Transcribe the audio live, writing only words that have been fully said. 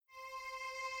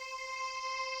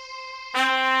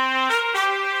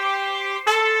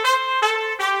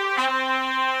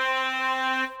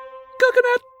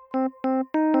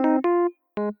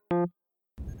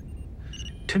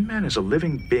Tin Man is a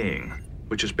living being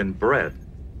which has been bred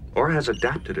or has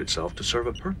adapted itself to serve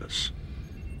a purpose.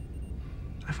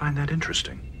 I find that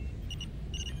interesting.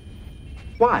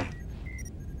 Why?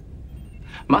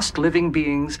 Must living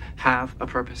beings have a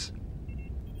purpose?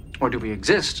 Or do we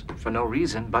exist for no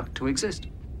reason but to exist?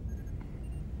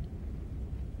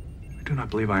 I do not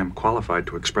believe I am qualified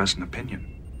to express an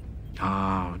opinion.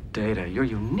 Oh, Data, you're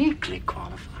uniquely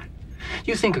qualified.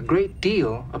 You think a great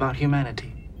deal about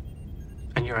humanity.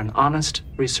 And you're an honest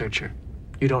researcher.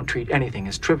 You don't treat anything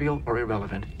as trivial or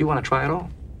irrelevant. You want to try it all.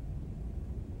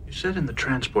 You said in the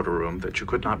transporter room that you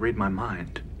could not read my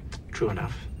mind. True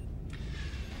enough.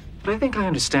 But I think I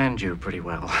understand you pretty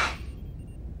well.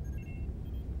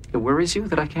 It worries you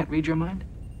that I can't read your mind?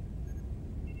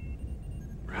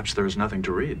 Perhaps there is nothing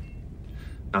to read.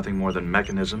 Nothing more than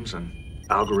mechanisms and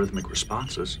algorithmic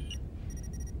responses.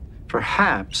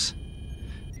 Perhaps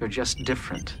you're just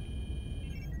different.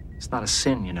 It's not a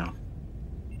sin, you know.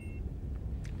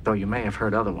 Though you may have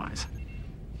heard otherwise.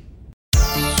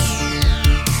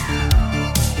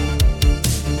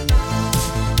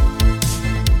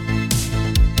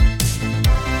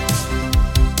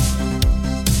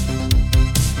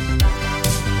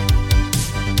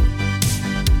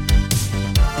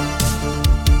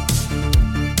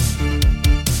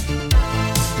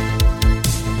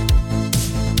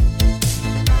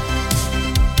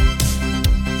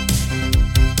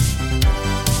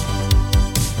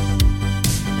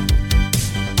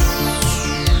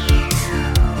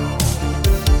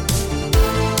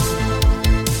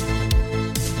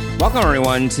 Welcome,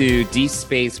 everyone, to Deep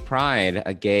Space Pride,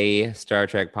 a gay Star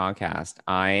Trek podcast.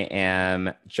 I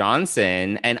am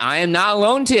Johnson, and I am not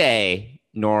alone today,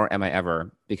 nor am I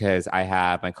ever, because I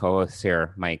have my co-host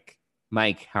here, Mike.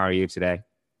 Mike, how are you today?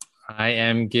 I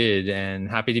am good and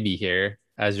happy to be here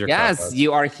as your co-host. Yes,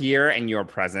 you are here and you're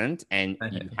present and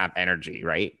you have energy,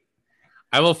 right?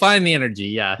 I will find the energy,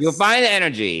 yes. You'll find the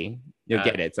energy. You'll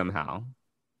get it somehow.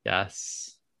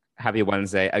 Yes. Happy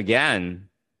Wednesday again.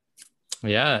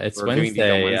 Yeah, it's We're Wednesday.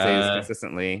 Doing these on Wednesdays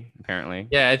consistently, apparently.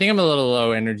 Yeah, I think I'm a little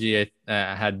low energy.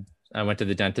 I went to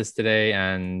the dentist today,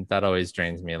 and that always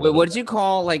drains me a little. Wait, what'd you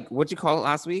call it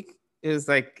last week? It was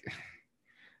like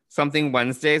something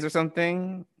Wednesdays or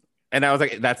something, and I was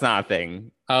like, that's not a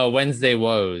thing. Oh, Wednesday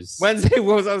woes. Wednesday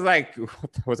woes. I was like,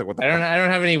 what the I don't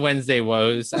have any Wednesday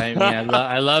woes. I mean,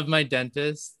 I love my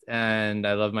dentist, and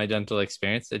I love my dental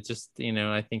experience. It just,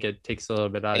 I think it takes a little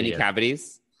bit out of you. Any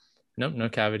cavities? Nope, no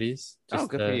cavities. Just,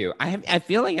 good for you. I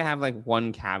feel like I have like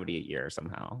one cavity a year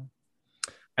somehow.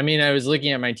 I mean, I was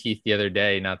looking at my teeth the other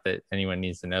day. Not that anyone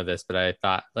needs to know this, but I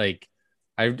thought like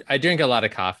I drink a lot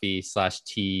of coffee /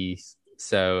 tea,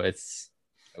 so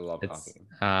I love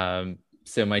coffee.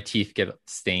 So my teeth get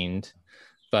stained.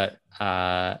 But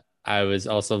I was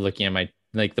also looking at my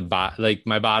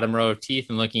my bottom row of teeth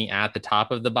and looking at the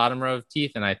top of the bottom row of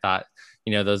teeth, and I thought,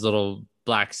 those little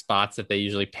black spots that they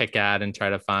usually pick at and try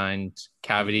to find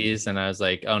cavities, and I was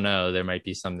like, oh no, there might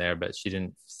be some there, but she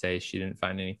didn't say she didn't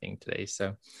find anything today,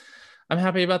 so I'm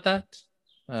happy about that.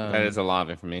 That is a lot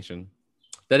of information.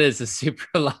 That is a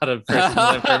super lot of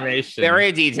personal information.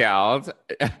 Very detailed.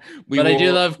 I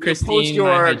do love Christine, post your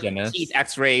my hygienist. Teeth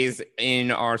x-rays in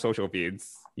our social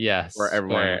feeds. Yes, for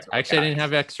everyone. Actually, I didn't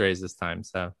have x-rays this time,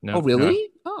 so no. Oh really?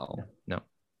 Oh no.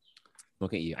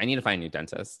 Look at you. I need to find a new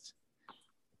dentist.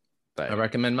 But I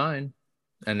recommend mine,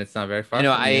 and it's not very far.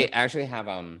 I actually have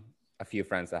a few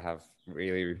friends that have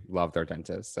really loved their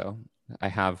dentist, so I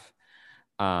have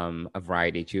a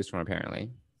variety to choose from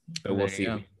apparently. But we'll see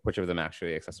which of them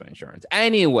actually accepts my insurance.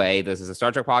 Anyway, this is a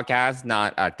Star Trek podcast,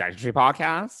 not a dentistry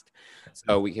podcast,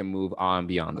 so we can move on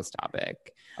beyond this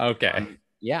topic. Okay.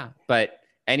 Yeah, but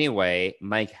anyway,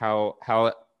 Mike, how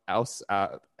else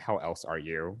are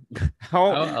you?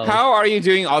 How are you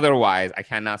doing otherwise? I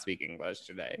cannot speak English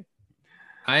today.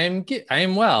 I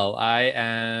am well. I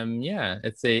am. Yeah,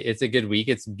 it's a good week.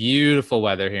 It's beautiful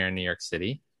weather here in New York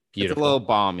City. Beautiful. It's a little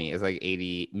balmy. It's like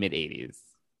mid 80s.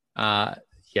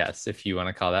 Yes, if you want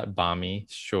to call that balmy,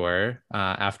 sure.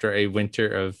 After a winter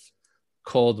of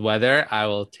cold weather, I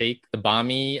will take the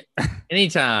balmy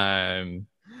anytime.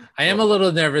 I am a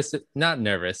little nervous. Not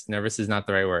nervous. Nervous is not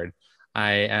the right word.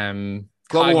 I am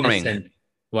global warming.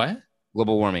 What?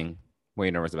 Global warming. What are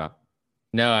you nervous about?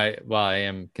 No, I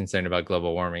am concerned about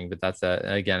global warming, but that's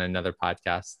again another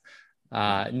podcast.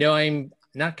 No, I'm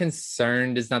not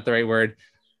concerned is not the right word.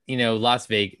 Las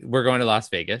Vegas. We're going to Las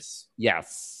Vegas.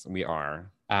 Yes, we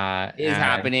are. It is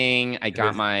happening. I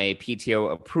got my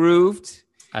PTO approved.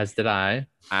 As did I.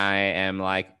 I am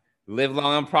like Live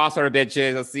long and prosper,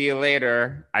 bitches. I'll see you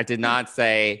later. I did not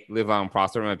say live long and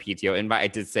prosper in my PTO invite. I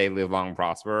did say live long and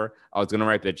prosper. I was gonna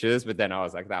write bitches, but then I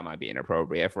was like, that might be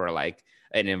inappropriate for like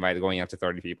an invite going out to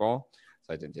 30 people,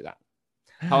 so I didn't do that.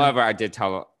 However, I did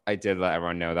let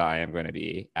everyone know that I am going to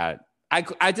be at.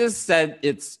 I just said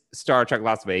it's Star Trek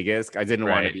Las Vegas. I didn't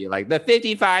want to be like the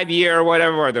 55-year or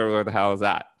whatever the hell is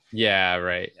that. Yeah,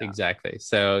 right. Yeah. Exactly.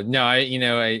 So no,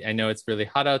 I know it's really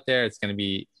hot out there. It's going to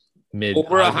be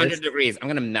over 100 degrees. I'm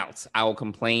going to melt. I will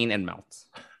complain and melt.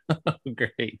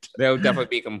 Great. They'll definitely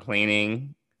be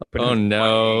complaining. Oh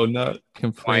no, not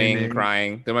complaining,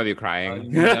 crying. They might be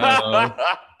crying. No.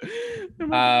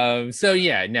 So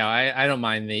yeah, no, I don't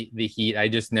mind the heat. I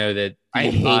just know that I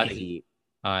hate the heat.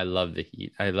 I love the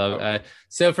heat. I love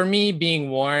so for me, being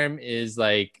warm is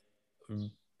like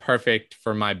perfect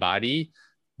for my body.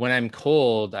 When I'm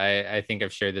cold, I think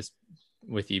I've shared this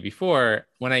with you before.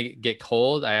 When I get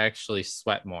cold, I actually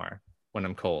sweat more when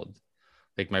I'm cold.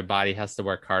 Like my body has to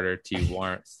work harder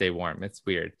to stay warm. It's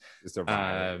weird.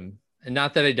 And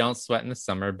not that I don't sweat in the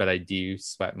summer, but I do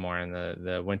sweat more in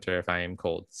the winter if I am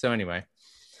cold. So anyway,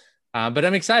 but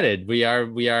I'm excited. We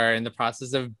are in the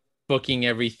process of booking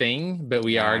everything, but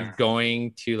we are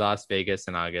going to Las Vegas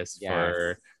in August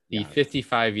for the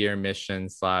 55-year mission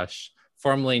 /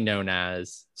 formerly known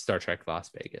as Star Trek Las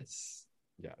Vegas.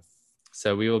 Yes.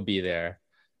 So we will be there.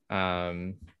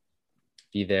 And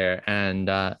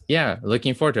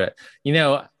looking forward to it. You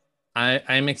know,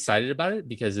 I'm excited about it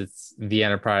because it's the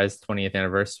Enterprise 20th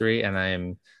anniversary, and I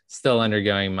am still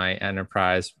undergoing my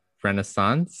Enterprise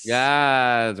Renaissance.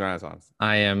 Yeah, it's Renaissance.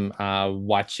 I am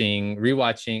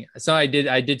rewatching. So I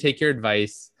did take your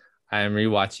advice. I am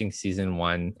rewatching season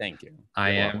 1. Thank you.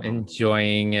 I am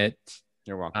enjoying it.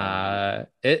 You're welcome. I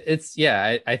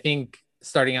think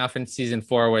starting off in season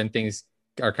 4 when things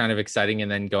are kind of exciting,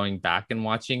 and then going back and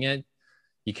watching it,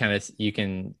 you can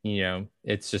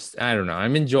it's just, I don't know,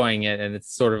 I'm enjoying it, and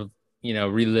it's sort of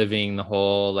reliving the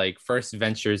whole like first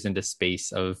ventures into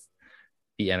space of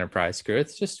the Enterprise crew.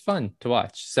 It's just fun to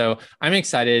watch. So I'm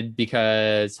excited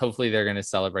because hopefully they're going to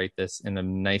celebrate this in a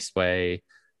nice way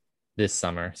this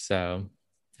summer. So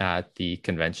at the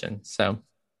convention. So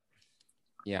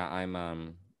yeah,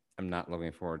 I'm not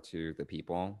looking forward to the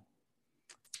people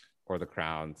or the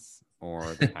crowds or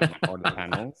the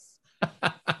panels.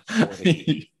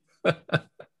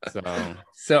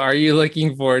 So are you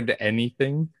looking forward to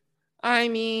anything? I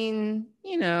mean,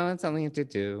 it's something to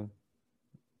do.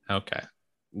 Okay.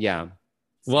 Yeah.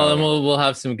 Well, and we'll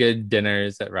have some good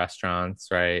dinners at restaurants,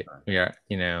 right? We are,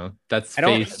 that's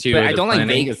phase 2. But I don't like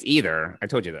Vegas either. I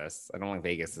told you this. I don't like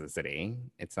Vegas as a city.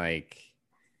 It's like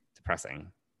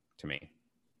depressing to me.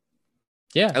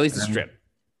 Yeah. At least the Strip.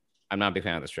 I'm not a big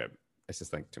fan of the Strip. It's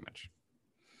just like too much.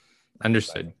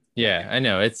 Understood. Yeah, I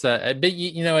know. It's but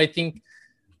I think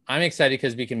I'm excited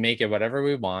because we can make it whatever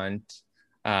we want.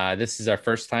 This is our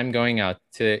first time going out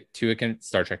to a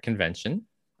Star Trek convention.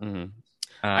 Mm-hmm.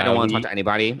 I don't want to talk to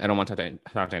anybody. I don't want to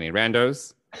talk to any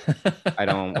randos. I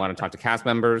don't want to talk to cast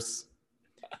members.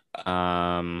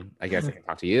 I guess I can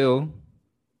talk to you.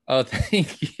 Oh,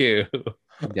 thank you.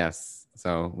 Yes.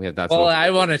 So we have that. Well, I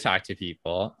want to talk to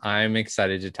people. I'm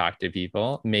excited to talk to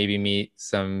people. Maybe meet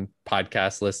some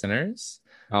podcast listeners.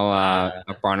 I'll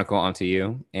barnacle onto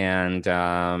you and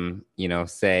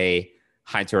say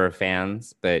hi to our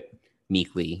fans, but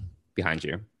meekly behind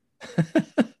you.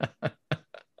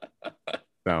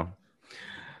 So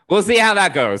we'll see how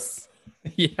that goes.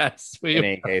 Yes. In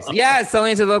any case. Yeah, it's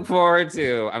something to look forward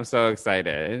to. I'm so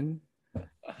excited.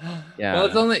 Yeah. Well,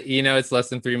 it's only, it's less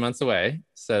than 3 months away.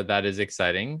 So that is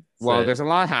exciting. Well, there's a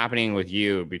lot happening with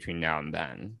you between now and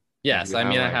then. Yes. I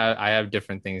mean, I have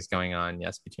different things going on.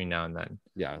 Yes. Between now and then.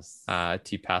 Yes.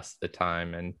 To pass the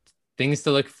time and things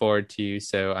to look forward to.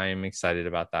 So I am excited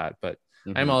about that. But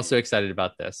I'm also excited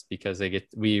about this because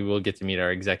we will get to meet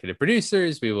our executive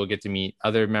producers. We will get to meet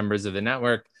other members of the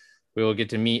network. We will get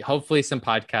to meet hopefully some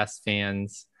podcast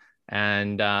fans,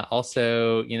 and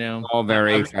also, all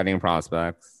very exciting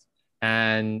prospects.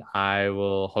 And I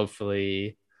will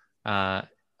hopefully, I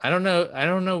don't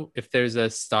know if there's a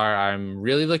star I'm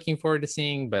really looking forward to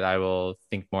seeing, but I will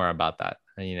think more about that.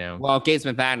 Well, Gates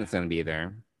McFadden's going to be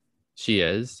there. She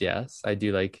is. Yes, I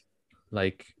do like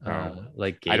Gates.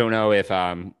 I don't know if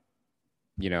I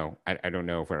don't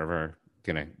know if we're ever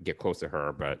gonna get close to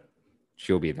her, but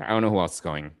she'll be there. I don't know who else is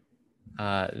going.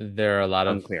 There are a lot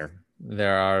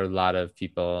of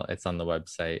people. It's on the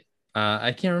website.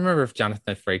 I can't remember if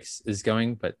Jonathan Frakes is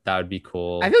going, but that would be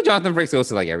cool. I think Jonathan Frakes goes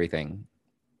to like everything.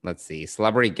 Let's see,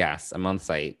 celebrity guests. I'm on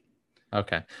site.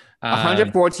 Okay,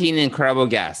 114 incredible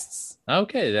guests.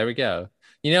 Okay, there we go.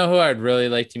 You know who I'd really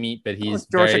like to meet, but he's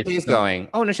George very Takei's going.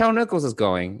 Oh, Nichelle Nichols is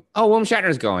going. Oh, William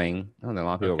Shatner's going. Oh, there are a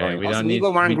lot of people Okay, going. we Oh, don't Smeagol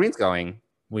need- Martin we- Green's going.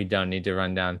 We don't need to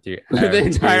run down through The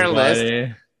entire everybody.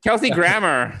 list. Kelsey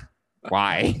Grammer.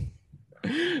 Why?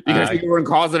 Because people were in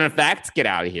cause and effect. Get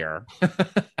out of here.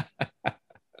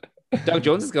 Doug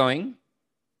Jones is going.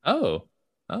 Oh,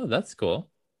 that's cool.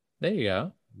 There you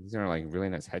go. These are like really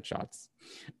nice headshots.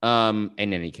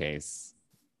 In any case,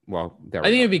 well, I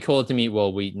think it'd be cool to meet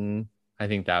Will Wheaton. I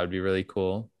think that would be really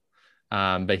cool.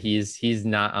 But he's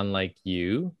not unlike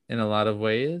you in a lot of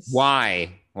ways.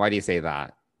 Why? Why do you say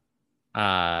that?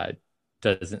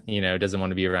 Doesn't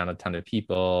want to be around a ton of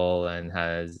people and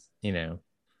has, I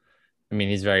mean,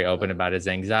 he's very open about his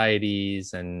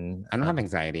anxieties and I don't have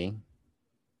anxiety.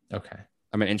 Okay.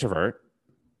 I'm an introvert.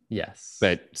 Yes.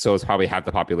 But so is probably half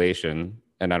the population,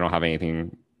 and I don't have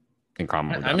anything in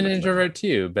common with I'm them. an introvert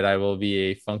too, but I will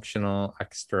be a functional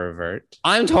extrovert.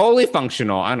 I'm totally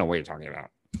functional. I don't know what you're talking about.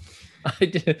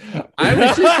 I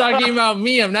was just talking about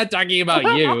me. I'm not talking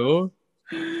about you.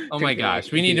 Oh my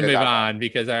gosh. We need to move on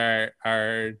because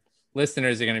our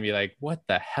listeners are going to be like, what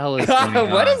the hell is going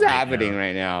on? What is happening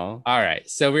right now? All right.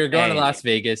 So we're going to Las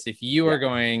Vegas. If you are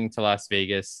going to Las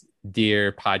Vegas,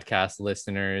 dear podcast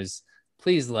listeners,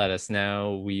 please let us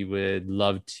know. We would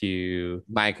love to.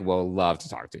 Mike will love to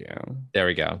talk to you. There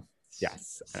we go.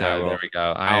 Yes. So there we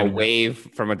go. I'll wave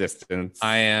from a distance.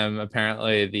 I am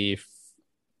apparently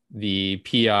the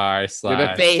PR /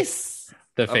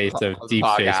 the face of Deep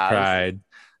Space Pride.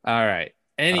 All right.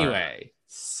 Anyway,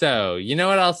 so you know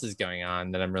what else is going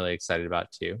on that I'm really excited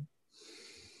about too?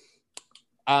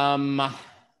 No.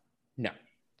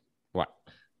 What?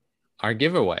 Our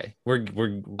giveaway.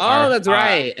 That's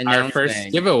right. Our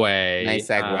first giveaway. Nice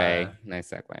segue. Nice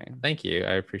segue. Thank you.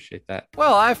 I appreciate that.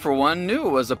 Well, I for one knew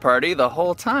it was a party the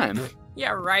whole time.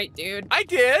 Yeah, right, dude. I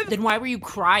did. Then why were you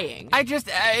crying?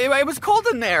 It was cold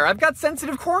in there. I've got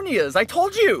sensitive corneas. I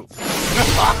told you.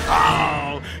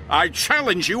 I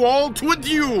challenge you all to a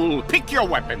duel. Pick your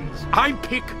weapons. I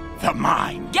pick the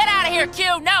mine. Get out of here,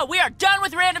 Q! No, we are done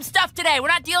with random stuff today. We're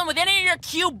not dealing with any of your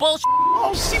Q bullshit.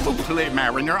 Oh, s'il vous plaît,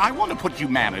 Mariner. I want to put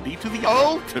humanity to the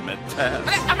ultimate test.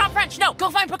 I'm not French. No, go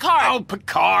find Picard. Oh,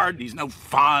 Picard. He's no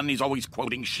fun. He's always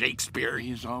quoting Shakespeare.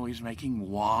 He's always making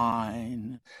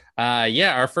wine.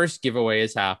 Our first giveaway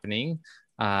is happening.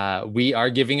 We are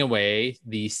giving away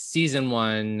the season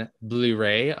 1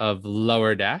 Blu-ray of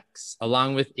Lower Decks,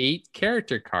 along with 8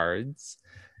 character cards.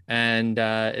 And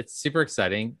it's super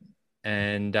exciting.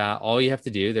 And all you have to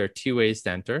do, there are 2 ways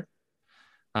to enter.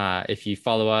 If you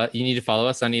follow us, you need to follow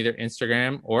us on either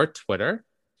Instagram or Twitter.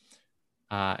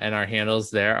 And our handles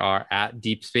there are at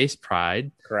Deep Space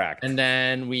Pride. Correct. And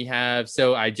then we have,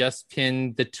 so I just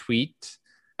pinned the tweet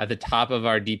at the top of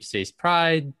our Deep Space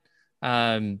Pride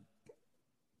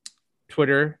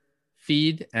Twitter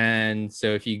feed. And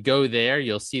so if you go there,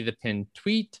 you'll see the pinned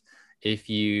tweet. If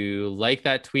you like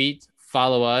that tweet,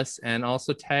 follow us and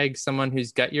also tag someone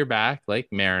who's got your back, like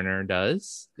Mariner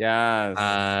does.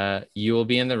 Yes. You will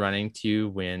be in the running to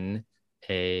win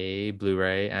a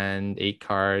Blu-ray and 8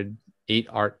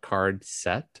 art card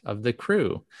set of the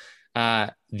crew.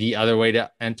 The other way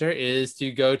to enter is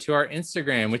to go to our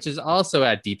Instagram, which is also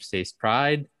at Deep Space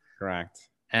Pride. Correct.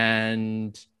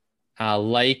 And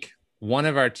like one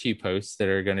of our 2 posts that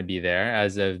are going to be there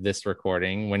as of this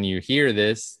recording. When you hear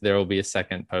this, there will be a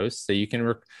second post. So you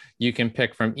can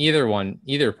pick from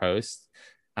either post.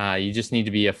 You just need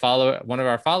to be one of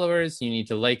our followers. You need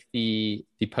to like the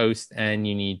post, and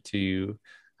you need to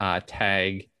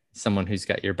tag someone who's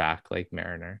got your back, like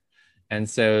Mariner. And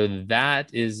so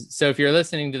if you're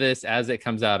listening to this as it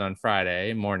comes out on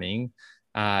Friday morning,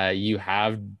 you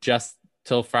have just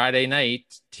till Friday night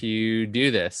to do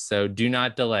this. So do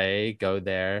not delay. Go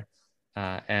there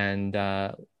and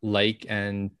like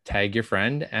and tag your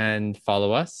friend and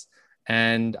follow us.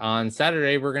 And on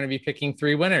Saturday, we're going to be picking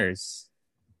 3 winners.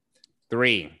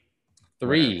 3.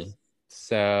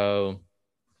 So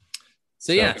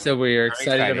we're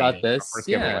excited about this.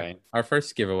 Our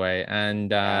first giveaway.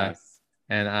 And I've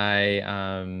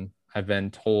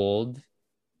been told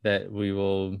that we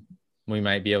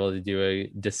might be able to do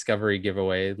a Discovery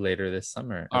giveaway later this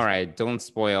summer. All right, don't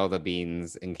spoil the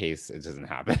beans in case it doesn't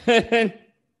happen.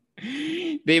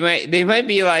 They might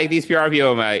be like, these PR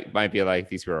people might be like,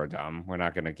 these people are dumb. We're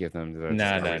not going to give them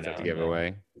the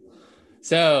giveaway.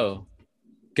 So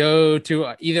go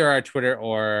to either our Twitter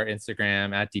or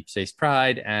Instagram at Deep Space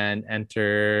Pride and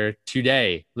enter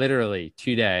today, literally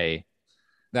today.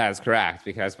 That is correct,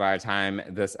 because by the time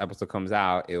this episode comes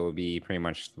out, it will be pretty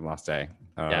much the last day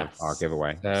of our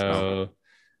giveaway. So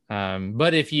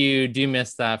But if you do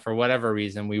miss that for whatever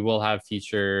reason, we will have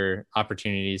future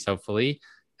opportunities, hopefully.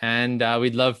 And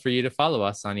we'd love for you to follow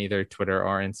us on either Twitter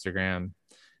or Instagram.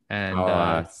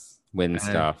 And win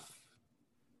stuff.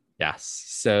 Yes.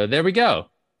 So there we go.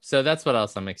 So that's what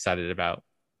else I'm excited about.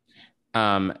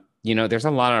 There's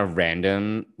a lot of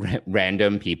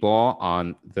random people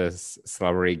on this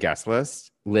celebrity guest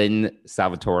list. Lynn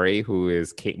Salvatore, who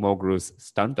is Kate Mulgrew's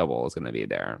stunt double, is going to be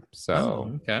there.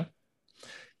 So okay.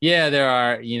 Yeah, there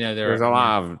are. There's a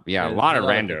lot of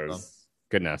randos.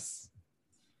 Goodness.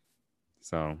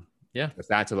 So yeah, there's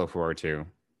that to look forward to.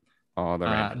 All the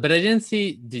but I didn't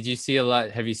see. Did you see a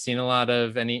lot? Have you seen a lot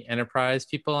of any Enterprise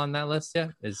people on that list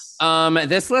yet? This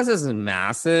list is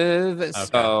massive,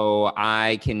 so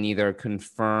I can neither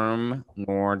confirm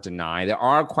nor deny. There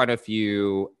are quite a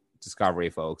few Discovery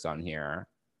folks on here.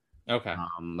 Okay.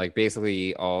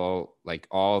 Basically all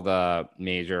the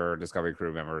major Discovery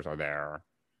crew members are there.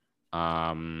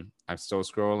 I'm still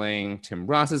scrolling. Tim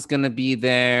Russ is gonna be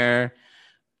there.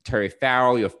 Terry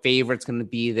Farrell, your favorite's going to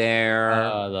be there.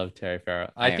 Oh, I love Terry Farrell.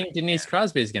 I think Denise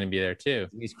Crosby is going to be there too.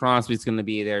 Denise Crosby's going to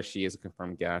be there. She is a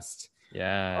confirmed guest.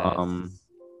 Yeah.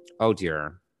 Oh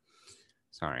dear.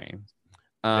 Sorry.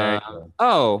 Travis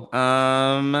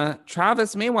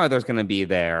Mayweather's going to be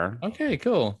there. Okay,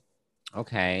 cool.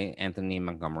 Okay, Anthony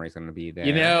Montgomery's going to be there.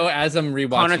 As I'm rewatching,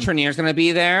 Connor Trinneer's going to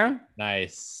be there.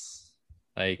 Nice.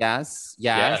 Yes.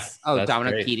 Oh,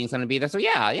 Dominic Keating's going to be there. So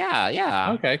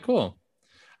yeah. Okay, cool.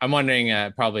 I'm wondering,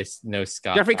 probably no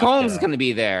Scott. Jeffrey Combs is going to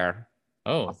be there.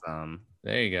 Oh, awesome.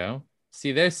 There you go.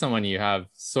 See, there's someone you have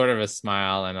sort of a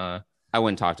smile and a. I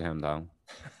wouldn't talk to him though.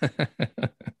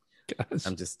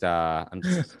 I'm just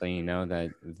letting you know that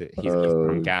he's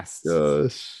a guest.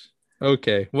 Gosh.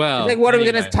 Okay. Well, it's like, what are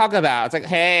we going to talk about? It's like,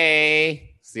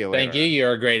 hey, see you later. Thank you.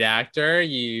 You're a great actor.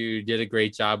 You did a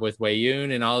great job with Wei Yun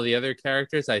and all the other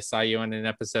characters. I saw you on an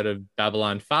episode of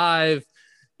Babylon 5.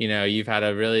 You've had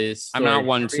a really. I'm not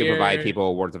one to provide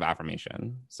people words of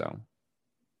affirmation. So,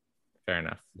 fair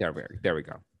enough. There we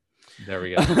go. There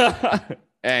we go.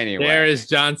 Anyway, there is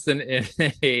Johnson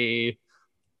in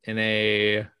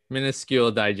a minuscule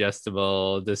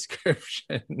digestible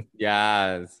description.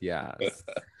 Yes.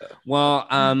 Well,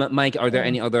 Mike, are there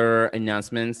any other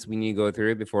announcements we need to go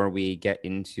through before we get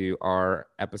into our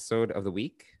episode of the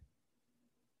week?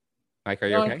 Mike, are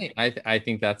you okay? I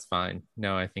think that's fine.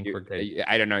 No, I think we're good.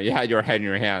 I don't know. You had your head in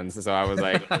your hands, so I was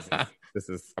like, this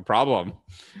is a problem.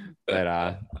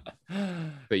 But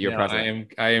you're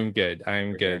present. I am good. I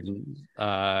am good.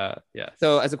 Yeah.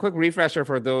 So as a quick refresher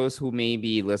for those who may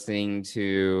be listening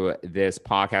to this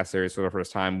podcast series for the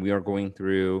first time, we are going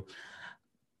through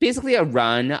basically a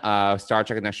run of Star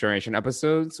Trek Next Generation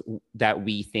episodes that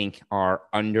we think are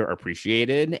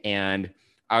underappreciated. And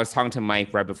I was talking to Mike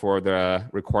right before the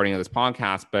recording of this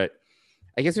podcast, but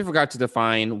I guess we forgot to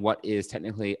define what is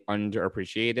technically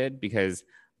underappreciated, because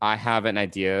I have an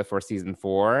idea for season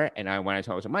 4. And when I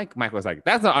told it to Mike was like,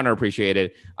 that's not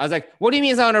underappreciated. I was like, what do you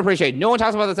mean it's not underappreciated? No one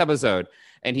talks about this episode.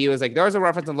 And he was like, there's a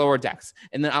reference in Lower Decks.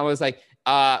 And then I was like,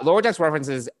 Lower Decks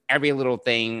references every little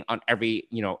thing on every,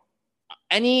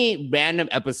 any random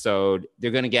episode,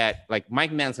 they're going to get, like,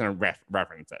 Mike Mann's going to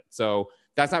reference it. So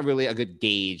that's not really a good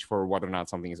gauge for whether or not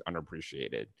something is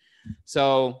underappreciated.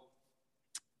 So,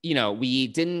 we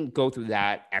didn't go through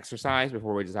that exercise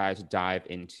before we decided to dive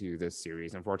into this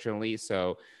series, unfortunately.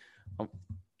 So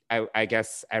I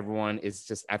guess everyone is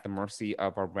just at the mercy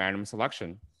of a random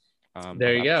selection.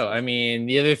 There you go. I mean,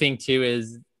 the other thing too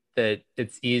is that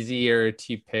it's easier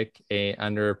to pick a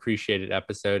underappreciated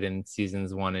episode in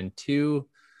seasons 1 and 2.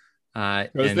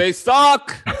 Because they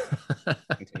suck.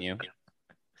 Continue.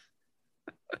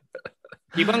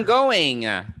 Keep on going.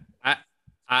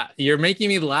 You're making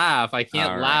me laugh. I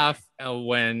can't laugh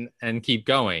and keep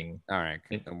going. All right.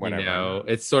 Whatever.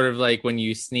 It's sort of like when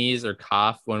you sneeze or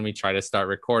cough when we try to start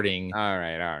recording. All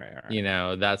right.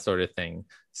 That sort of thing.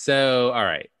 So, all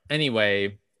right.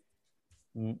 Anyway,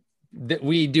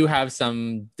 we do have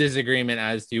some disagreement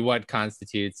as to what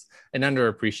constitutes an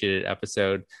underappreciated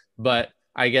episode, but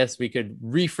I guess we could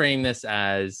reframe this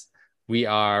as we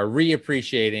are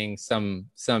reappreciating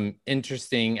some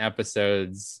interesting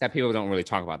episodes that people don't really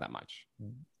talk about that much.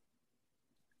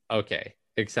 Okay,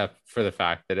 except for the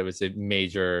fact that it was a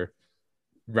major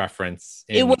reference.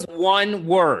 It was one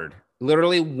word,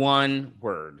 literally one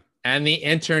word. And the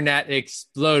internet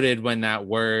exploded when that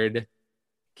word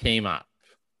came up.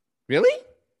 Really?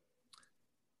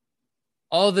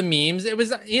 All the memes. It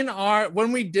was in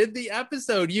when we did the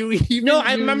episode.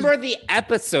 I remember the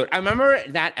episode. I remember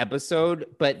that episode,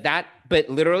 but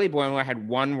literally Boimler had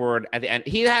one word at the end.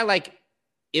 He had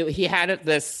he had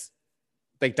this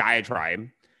like diatribe,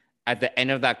 at the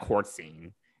end of that court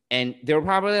scene. And there were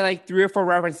probably like 3 or 4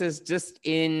 references just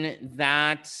in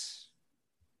that,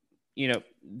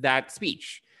 that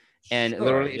speech. And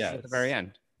literally it's at the very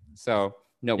end. So,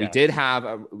 no, we did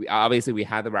have, obviously we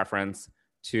had the reference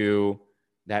to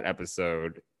that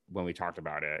episode when we talked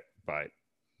about it, but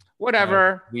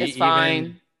whatever. It's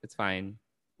fine. It's fine.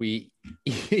 We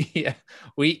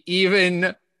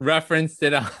even referenced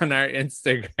it on our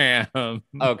Instagram.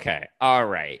 Okay. All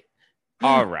right.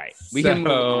 We can move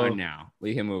on now.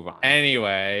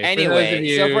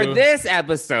 Anyway, so for this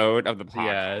episode of the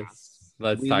podcast,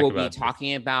 let's we talk will about be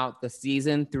talking about the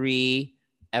season 3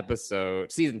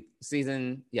 episode, season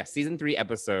 3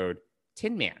 episode,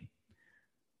 Tin Man.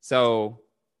 So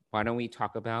why don't we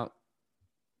talk about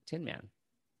Tin Man?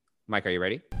 Mike, are you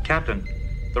ready? Captain,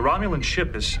 the Romulan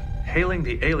ship is hailing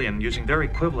the alien using their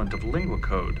equivalent of lingua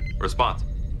code. Response.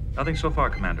 Nothing so far,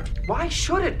 Commander. Why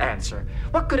should it answer?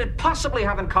 What could it possibly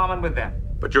have in common with them?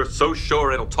 But you're so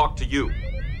sure it'll talk to you.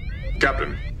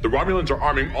 Captain, the Romulans are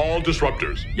arming all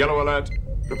disruptors. Yellow alert.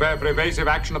 Prepare for evasive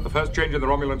action at the first change in the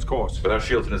Romulans' course. With our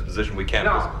shields in this position, we can't.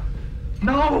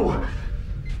 No!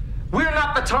 We're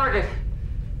not the target.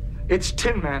 It's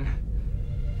Tin Man.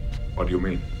 What do you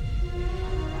mean?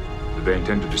 Do they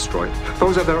intend to destroy it?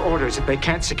 Those are their orders if they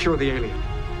can't secure the alien.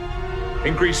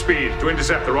 Increase speed to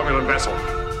intercept the Romulan vessel.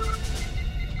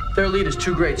 Their lead is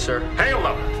too great, sir. Hail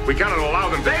them! We cannot allow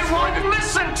them to They won't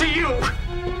listen to you!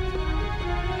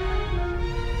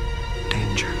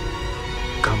 Danger.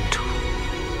 Come to.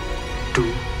 Do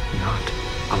not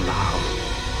allow.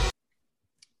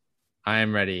 I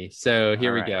am ready. So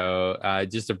here we go.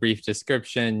 Just a brief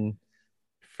description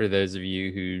for those of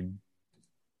you who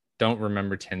don't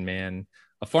remember Tin Man.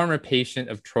 A former patient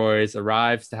of Troy's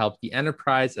arrives to help the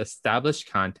Enterprise establish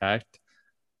contact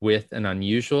with an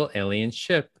unusual alien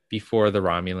ship before the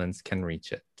Romulans can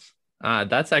reach it.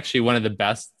 That's actually one of the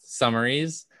best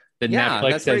summaries that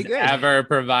Netflix has ever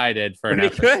provided for an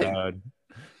episode.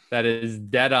 That is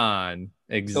dead on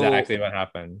exactly what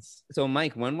happens. So,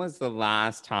 Mike, when was the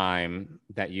last time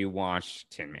that you watched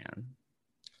Tin Man?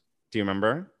 Do you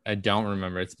remember? I don't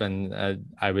remember. It's been,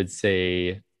 I would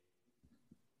say,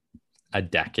 a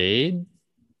decade,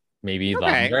 maybe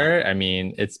longer. I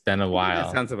mean, it's been a while.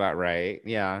 That sounds about right.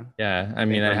 Yeah. I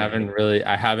mean, I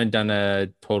haven't done a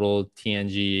total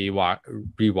TNG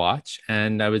rewatch,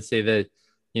 and I would say that,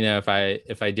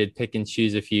 if I did pick and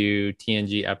choose a few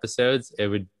TNG episodes, it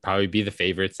would probably be the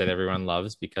favorites that everyone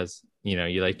loves because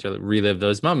you like to relive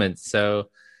those moments. So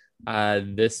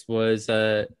this was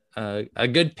a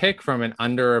good pick from an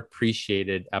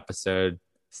underappreciated episode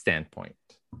standpoint.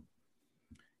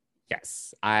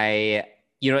 Yes,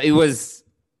 it was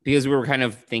because we were kind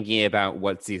of thinking about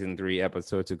what season 3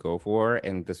 episode to go for,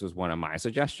 and this was one of my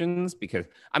suggestions because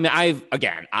I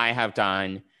have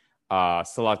done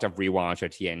selective rewatch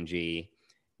of TNG,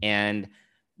 and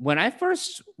when I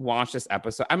first watched this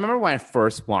episode, I remember when I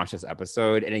first watched this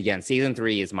episode, and again, season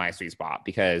 3 is my sweet spot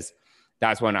because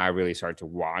that's when I really started to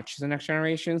watch The Next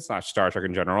Generation / Star Trek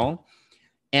in general,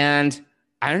 and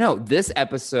I don't know, this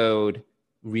episode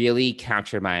really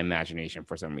captured my imagination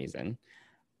for some reason.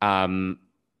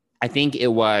 I think it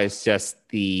was just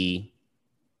the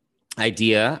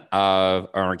idea of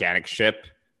an organic ship,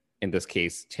 in this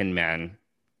case, Tin Man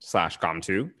 /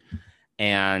 GOM2,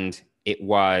 and it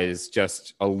was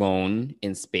just alone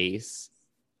in space.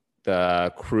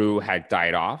 The crew had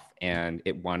died off and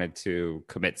it wanted to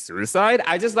commit suicide.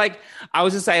 I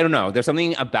don't know. There's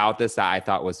something about this that I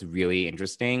thought was really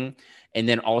interesting. And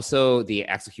then also the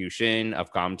execution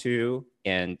of GOM2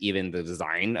 and even the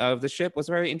design of the ship was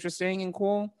very interesting and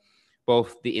cool.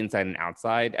 Both the inside and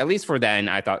outside. At least for then,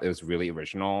 I thought it was really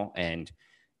original. And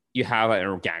you have an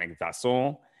organic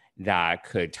vessel that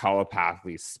could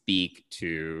telepathically speak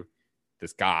to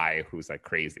this guy who's like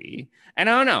crazy. And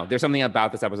I don't know, there's something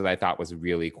about this episode that I thought was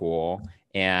really cool.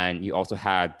 And you also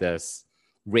had this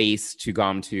race to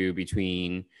GOM2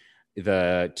 between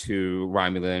the 2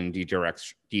 Romulan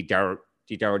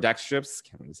D-Darodex ships,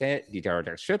 can't really say it,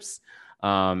 D-Darodex ships,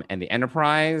 and the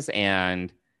Enterprise.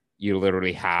 And you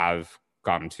literally have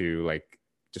GOM2 like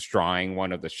destroying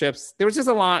one of the ships. There was just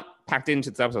a lot packed into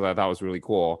this episode that I thought was really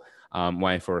cool when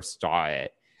I first saw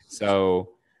it. So,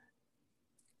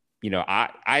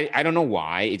 I don't know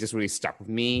why. It just really stuck with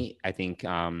me. I think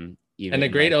and a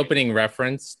great opening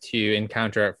reference to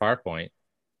Encounter at Farpoint.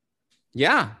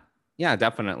 Yeah,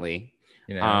 definitely.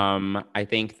 I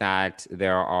think that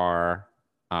there are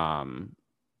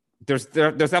there's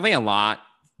definitely a lot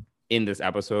in this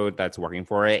episode that's working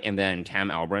for it. And then Tam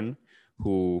Elbrun,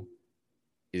 who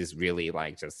is really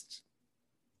like just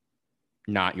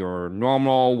not your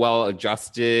normal,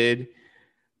 well-adjusted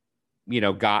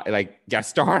got like guest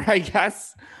star, I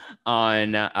guess,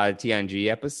 on a TNG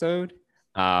episode.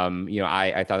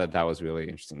 I thought that was really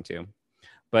interesting too.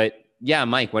 But yeah,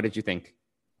 Mike, what did you think?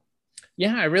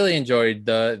 Yeah, I really enjoyed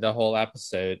the whole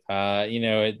episode.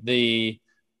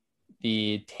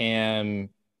 The Tam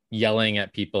yelling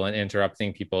at people and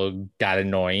interrupting people got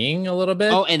annoying a little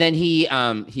bit. Oh, and then the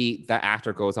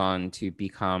actor goes on to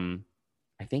become,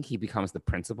 I think he becomes the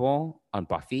principal on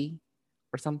Buffy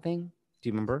or something. Do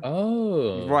you remember?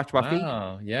 Oh, you watch Buffy?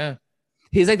 Wow, yeah.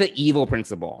 He's like the evil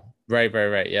principal. Right.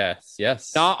 Yes.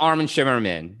 Not Armin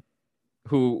Shimmerman,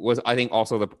 who was, I think,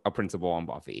 also a principal on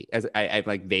Buffy, as I'm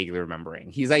like vaguely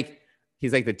remembering. He's like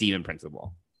the demon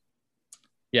principal.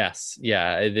 Yes.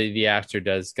 Yeah. The actor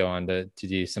does go on to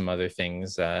do some other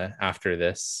things after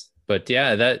this. But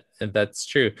yeah, that's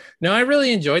true. No, I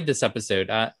really enjoyed this episode.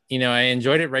 I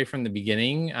enjoyed it right from the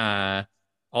beginning.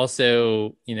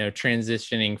 Also,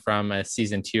 transitioning from a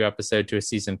season 2 episode to a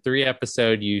season 3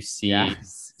 episode, you see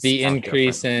the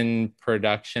increase in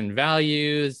production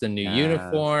values, the new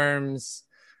uniforms,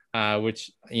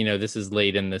 which, this is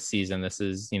late in the season. This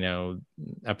is,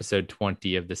 episode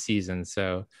 20 of the season.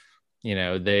 So,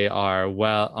 they are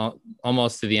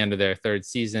almost to the end of their 3rd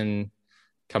season,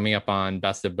 coming up on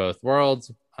Best of Both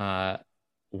Worlds,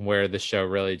 where the show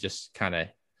really just kind of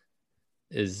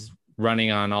is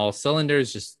running on all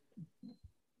cylinders, just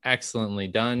excellently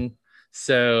done.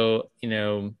 So,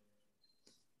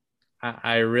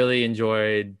 I really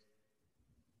enjoyed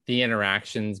the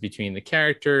interactions between the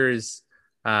characters.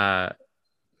 I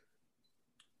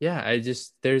really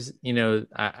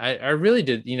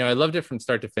did, I loved it from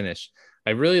start to finish.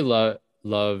 I really loved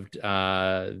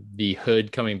the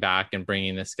Hood coming back and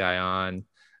bringing this guy on.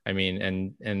 I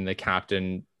mean, and the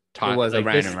captain taught. It was like a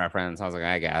random reference. I was like,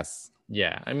 I guess.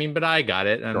 Yeah, I mean, but I got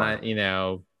it, and sure. I,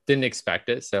 didn't expect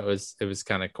it, so it was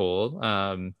kind of cool.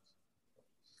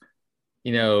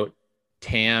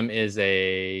 Tam is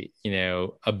a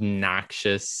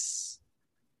obnoxious,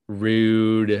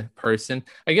 rude person.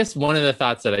 I guess one of the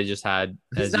thoughts that I just had,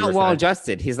 he's not well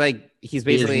adjusted. He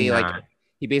basically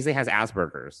has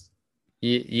Asperger's.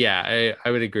 Yeah,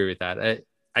 I would agree with that.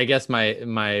 I guess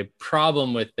my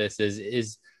problem with this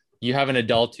is you have an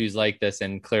adult who's like this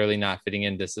and clearly not fitting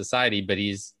into society, but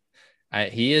he is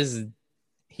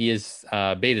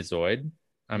Betazoid,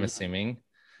 I'm assuming.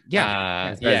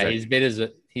 Yeah.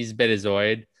 He's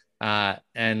Betazoid.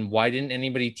 And why didn't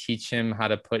anybody teach him how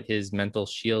to put his mental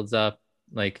shields up?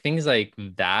 Like things like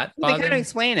that. They kind of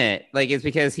explain it. Like it's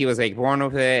because he was like born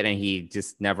with it and he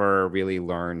just never really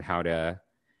learned how to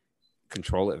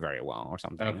control it very well or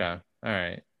something. Okay. All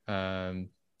right.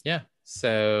 Yeah.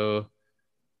 So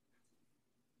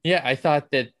yeah, I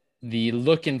thought that the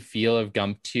look and feel of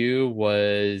Gump 2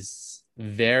 was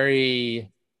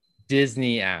very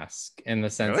Disney-esque in the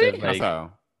sense really? of like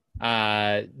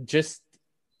just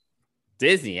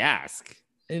Disney-esque.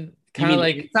 Kind of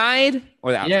like inside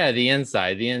or the outside? Yeah, the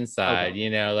inside.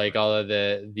 Okay. Like all of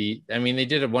the I mean, they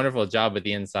did a wonderful job with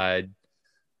the inside,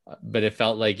 but it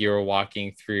felt like you were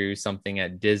walking through something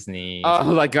at Disney. Oh,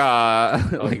 like a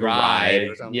ride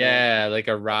or something. Yeah, like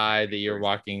a ride that you're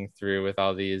walking through with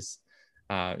all these.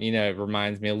 It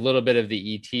reminds me a little bit of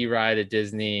the E.T. ride at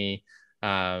Disney,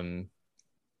 or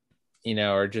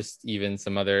just even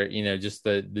some other, just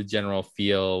the general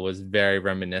feel was very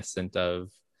reminiscent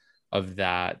of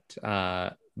that.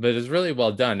 But it was really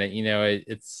well done.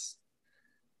 It's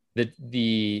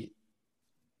the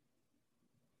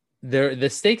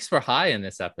stakes were high in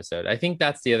this episode. I think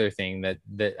that's the other thing that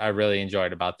I really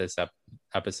enjoyed about this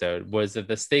episode was that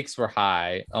the stakes were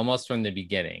high almost from the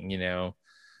beginning.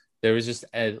 There was just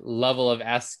a level of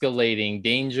escalating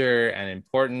danger and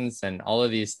importance and all of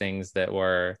these things that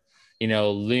were,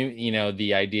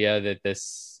 the idea that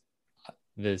this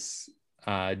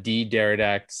D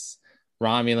Deridex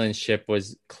Romulan ship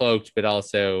was cloaked, but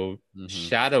also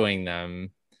shadowing them.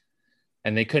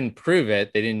 And they couldn't prove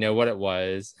it. They didn't know what it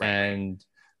was. Right.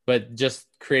 But just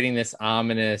creating this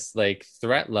ominous like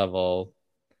threat level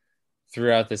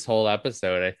throughout this whole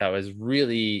episode, I thought was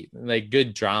really like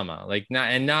good drama, like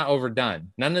not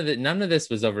overdone. None of this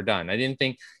was overdone. I didn't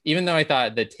think, even though I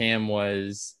thought that Tam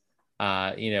was,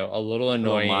 a little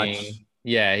annoying.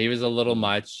 Yeah, he was a little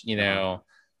much,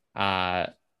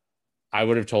 I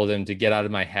would have told him to get out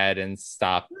of my head and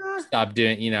stop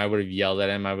doing, I would have yelled at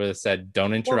him. I would have said,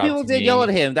 don't interrupt me. People did yell at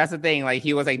him. That's the thing. Like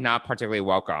he was like not particularly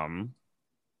welcome.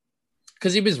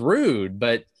 Because he was rude,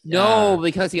 but no,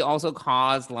 because he also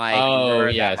caused like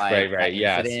right,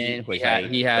 yes,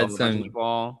 he had some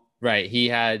people. Right, he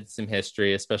had some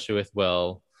history, especially with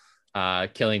Will,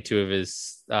 killing 2 of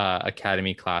his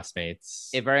academy classmates.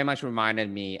 It very much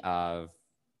reminded me of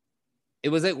It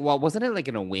was like, well, wasn't it like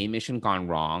an away mission gone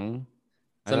wrong?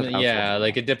 Something, yeah,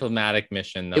 like a diplomatic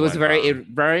mission. It was it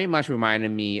very much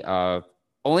reminded me of,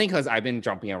 only because I've been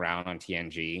jumping around on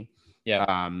TNG.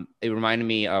 Yeah. It reminded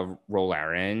me of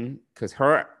Rolaren, because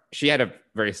she had a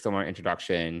very similar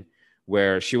introduction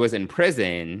where she was in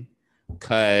prison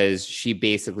because she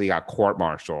basically got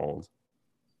court-martialed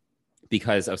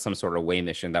because of some sort of away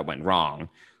mission that went wrong.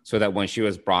 So that when she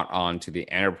was brought on to the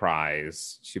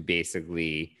Enterprise to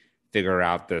basically figure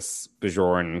out this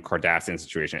Bajoran Cardassian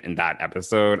situation in that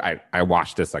episode, I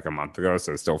watched this like a month ago,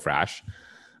 so it's still fresh.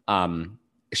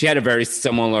 She had a very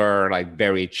similar, like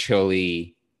very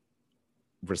chilly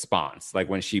response. Like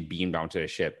when she beamed onto the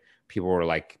ship, people were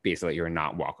like, basically, you're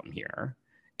not welcome here.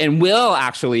 And Will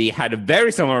actually had a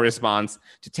very similar response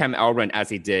to Tem Elrond as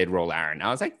he did Rolaren. I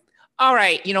was like, all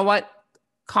right, you know what?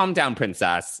 Calm down,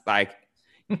 princess. Like,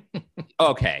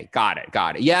 okay, got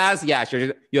it. Yes,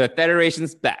 you're the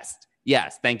Federation's best.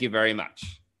 Yes, thank you very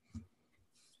much.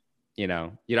 You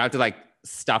know, you don't have to like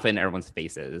stuff in everyone's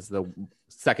faces the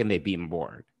second they beam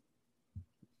aboard.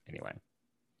 Anyway.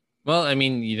 Well, I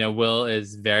mean, you know, Will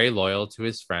is very loyal to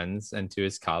his friends and to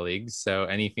his colleagues. So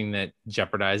anything that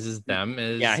jeopardizes them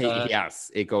is...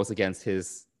 yes, it goes against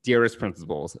his dearest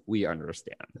principles. We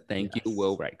understand. Thank you,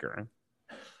 Will Riker.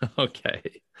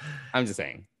 Okay. I'm just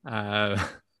saying.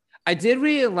 I did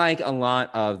really like a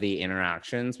lot of the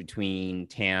interactions between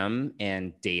Tam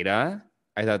and Data.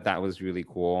 I thought that was really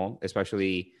cool,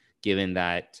 especially given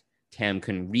that Tam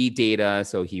can read Data,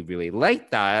 so he really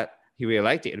liked that. He really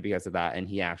liked Data because of that, and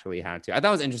he actually had to. I thought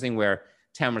it was interesting where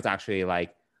Tam was actually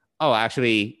like, oh, I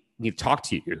actually need to talk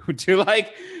to you to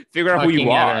like figure out who you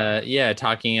are.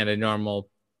 Talking at a normal,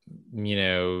 you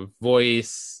know,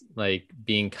 voice, like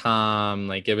being calm.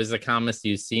 Like it was the calmest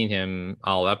you've seen him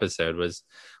all episode was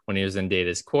when he was in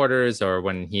Data's quarters or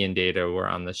when he and Data were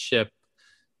on the ship.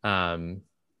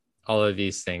 All of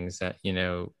these things that, you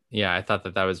know, I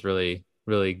thought that was really,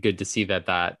 really good to see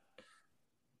that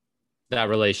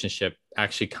relationship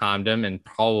actually calmed him and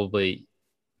probably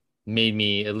made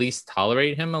me at least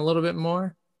tolerate him a little bit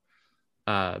more.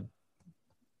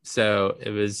 So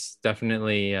it was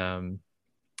definitely a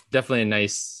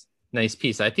nice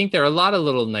piece. I think there are a lot of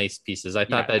little nice pieces. I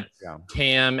thought that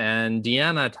Tam and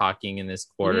Deanna talking in his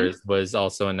quarters was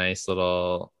also a nice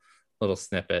little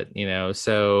snippet, you know?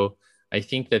 So I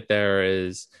think that there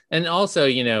is, and also,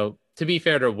 you know, to be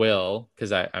fair to Will,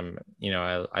 because I am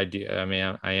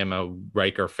a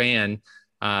Riker fan.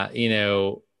 You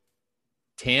know,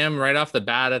 Tam right off the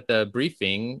bat at the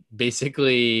briefing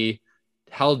basically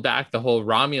held back the whole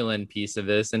Romulan piece of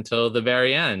this until the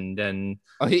very end, and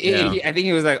I think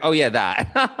he was like, "Oh yeah,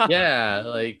 that." Yeah,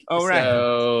 like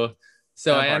right.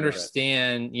 So I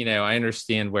understand, you know, I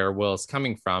understand where Will's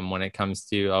coming from when it comes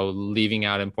to leaving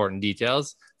out important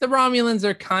details. The Romulans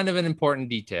are kind of an important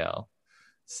detail.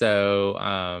 So,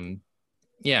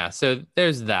 so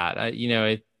there's that.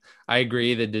 I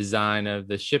agree. The design of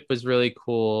the ship was really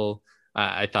cool.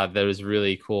 I thought that it was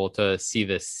really cool to see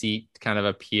the seat kind of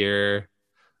appear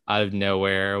out of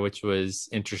nowhere, which was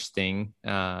interesting.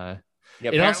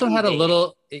 It also had a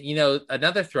little, you know,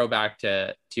 another throwback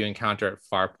to Encounter at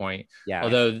Farpoint. Yeah.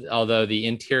 Although the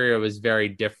interior was very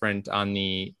different on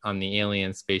the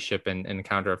alien spaceship and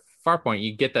Encounter at Farpoint,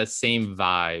 you get that same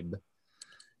vibe.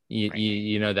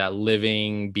 You know, that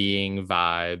living being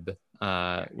vibe,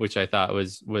 which I thought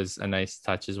was a nice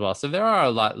touch as well. So there are a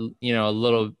lot, you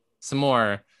know, some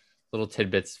more little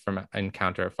tidbits from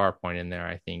Encounter at Farpoint in there,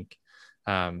 I think.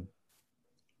 But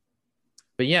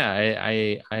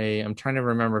yeah, I'm trying to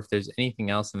remember if there's anything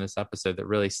else in this episode that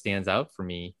really stands out for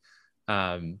me.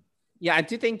 I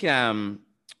do think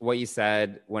what you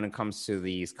said when it comes to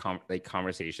these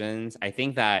conversations, I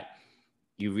think that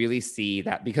you really see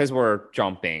that because we're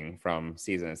jumping from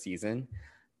season to season,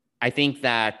 I think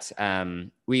that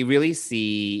we really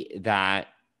see that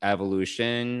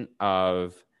evolution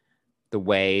of the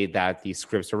way that these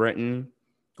scripts are written,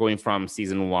 going from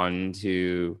season 1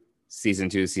 to season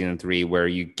 2, season 3, where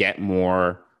you get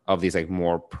more of these like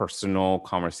more personal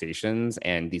conversations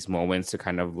and these moments to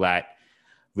kind of let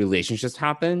relationships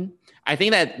happen. I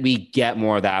think that we get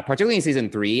more of that, particularly in season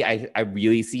 3. I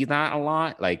really see that a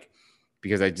lot, like,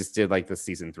 because I just did like the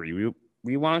season 3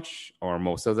 rewatch, or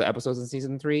most of the episodes in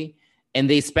season 3. And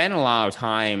they spend a lot of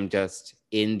time just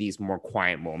in these more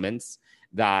quiet moments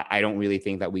that I don't really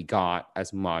think that we got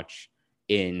as much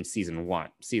in season 1.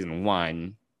 Season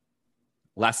 1,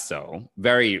 less so,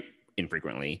 very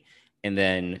infrequently. And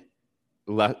then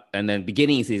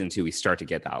beginning of season 2, we start to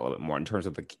get that a little bit more in terms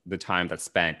of the time that's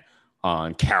spent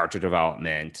on character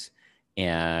development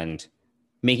and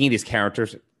making these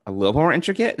characters a little more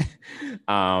intricate.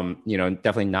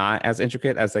 Definitely not as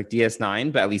intricate as like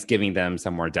DS9, but at least giving them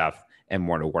some more depth and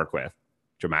more to work with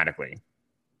dramatically.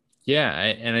 Yeah,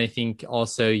 and I think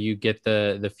also you get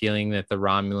the feeling that the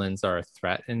Romulans are a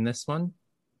threat in this one,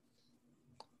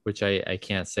 which I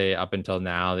can't say up until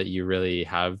now that you really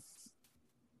have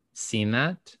seen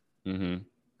that. Mm-hmm.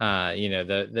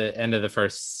 The end of the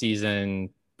first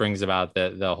season brings about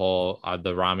the whole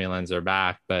the Romulans are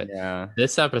back, but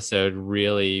this episode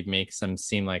really makes them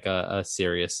seem like a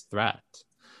serious threat.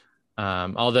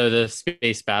 Although the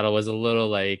space battle was a little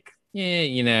like,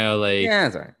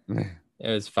 that's right. It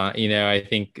was fun. I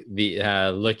think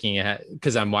the looking at,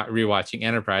 because I'm rewatching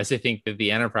Enterprise, I think that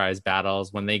the Enterprise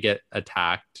battles when they get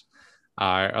attacked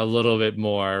are a little bit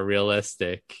more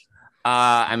realistic.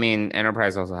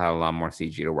 Enterprise also had a lot more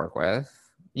CG to work with.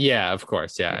 Yeah, of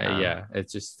course. Yeah.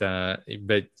 It's just, but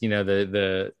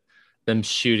the them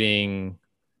shooting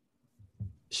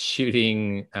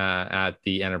at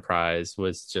the Enterprise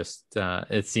was just,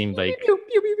 it seemed like,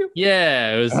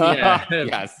 yeah, it was,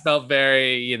 it felt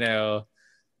very,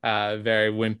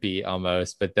 very wimpy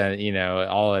almost. But then,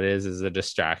 all it is a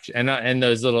distraction, and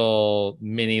those little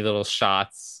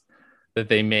shots that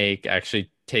they make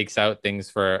actually takes out things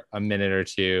for a minute or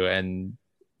two, and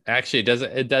actually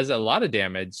it does a lot of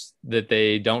damage that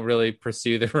they don't really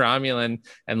pursue the Romulan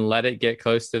and let it get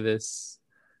close to this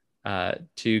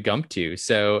to Gump2.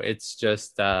 So it's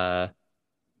just there's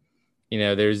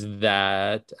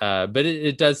that, but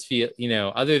it does feel,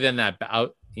 other than that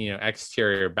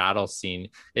exterior battle scene,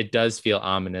 it does feel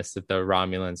ominous that the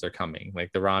Romulans are coming.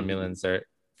 Like the Romulans are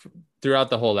throughout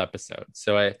the whole episode.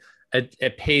 So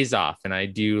it pays off, and I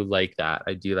do like that.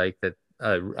 I do like that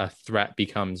a threat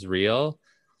becomes real.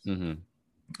 Mm-hmm.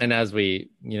 And as we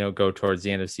go towards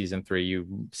the end of season 3,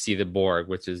 you see the Borg,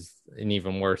 which is an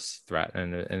even worse threat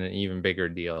and an even bigger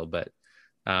deal. But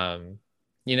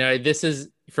this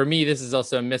is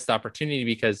also a missed opportunity,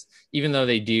 because even though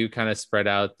they do kind of spread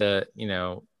out the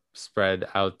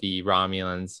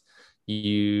Romulans,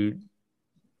 you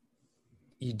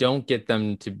don't get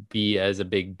them to be as a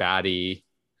big baddie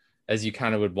as you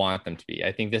kind of would want them to be.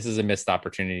 I think this is a missed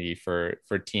opportunity for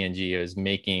TNG, is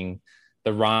making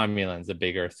the Romulans a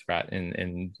bigger threat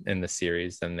in the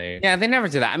series than they. Yeah, they never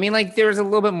did that. There's a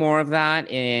little bit more of that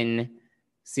in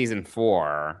season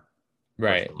 4.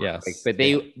 Right. Yes. But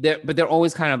they're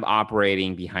always kind of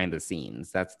operating behind the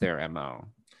scenes. That's their MO.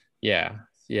 Yeah.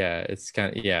 Yeah. It's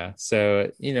kind of, yeah.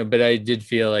 So, but I did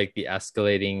feel like the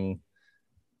escalating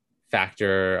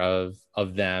factor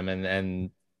of them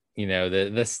and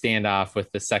the standoff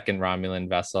with the second Romulan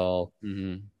vessel,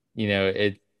 mm-hmm.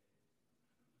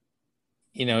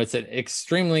 It's an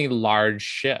extremely large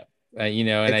ship, and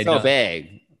it's so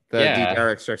big. The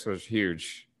Derek 6 was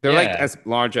huge. They're like as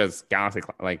large as Galaxy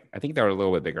class. Like, I think they're a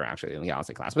little bit bigger actually than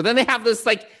Galaxy class. But then they have this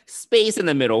like space in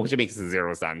the middle, which makes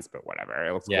zero sense. But whatever,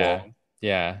 it looks cool.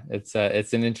 Yeah, it's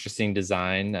an interesting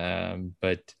design.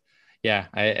 But yeah,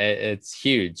 it's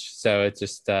huge. So it's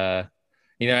just it's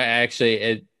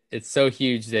so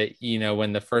huge that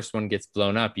when the first one gets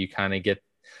blown up,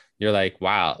 you're like,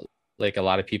 wow, like a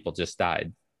lot of people just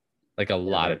died. Like a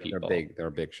lot of people. They're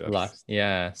big ships.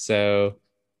 Yeah. So.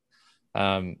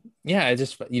 I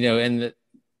just and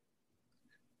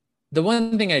the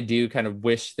one thing I do kind of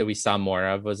wish that we saw more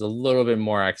of was a little bit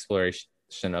more exploration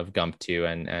of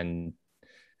Gump2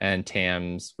 and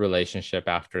Tam's relationship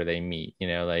after they meet,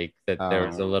 like that there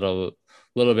was a little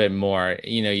bit more,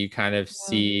 you kind of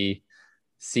see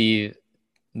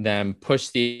them push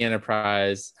the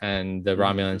Enterprise and the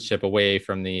Romulan ship away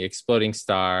from the exploding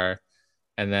star,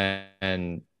 and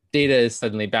then Data is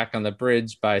suddenly back on the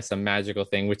bridge by some magical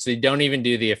thing, which they don't even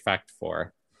do the effect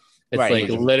for.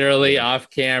 It's literally off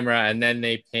camera, and then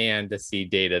they pan to see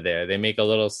Data there. They make a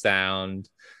little sound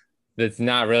that's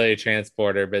not really a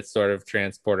transporter, but sort of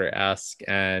transporter-esque,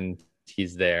 and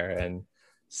he's there. And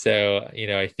so,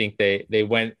 I think they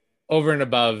went over and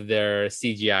above their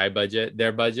CGI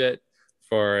budget,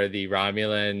 for the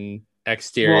Romulan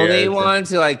exterior. Well, they wanted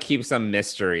to keep some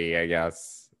mystery, I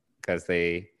guess, because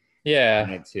they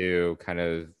wanted to kind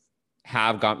of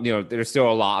have there's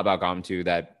still a lot about Gump2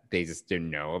 that they just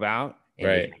didn't know about, and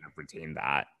they kind of retain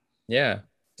that. Yeah.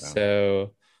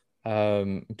 So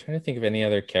I'm trying to think of any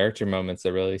other character moments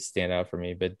that really stand out for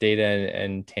me, but Data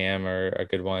and Tam are a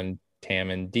good one. Tam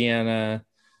and Deanna.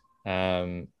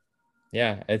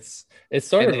 It's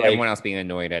sort of like everyone else being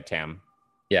annoyed at Tam.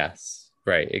 Yes.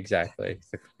 Right. Exactly.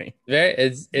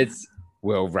 It's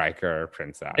Will Riker,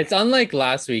 Princess. It's unlike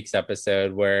last week's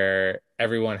episode where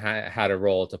everyone had a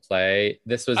role to play.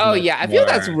 This was I feel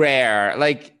that's rare.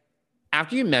 Like,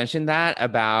 after you mentioned that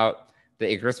about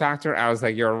the Icarus Factor, I was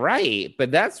like, you're right,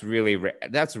 but that's really rare.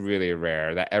 That's really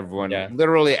rare that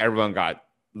literally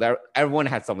everyone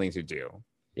had something to do.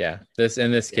 Yeah,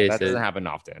 in this case, that doesn't happen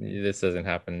often. This doesn't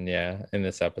happen, in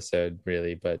this episode,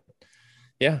 really. But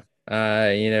yeah,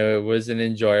 it was an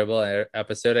enjoyable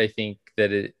episode. I think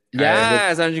that it.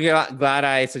 Yes, I'm glad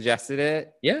I suggested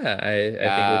it. Yeah, I think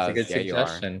it was a good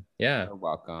suggestion. Yeah, you're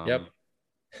welcome. Yep.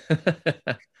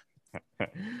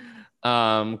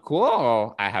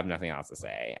 Cool. I have nothing else to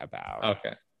say about.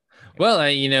 Okay. Well,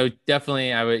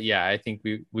 definitely, I would. Yeah, I think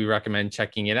we recommend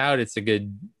checking it out. It's a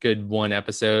good one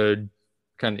episode.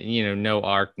 Kind of, no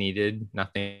arc needed,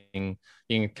 nothing. You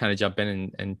can kind of jump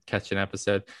in and catch an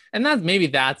episode. And that's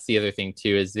the other thing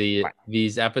too, is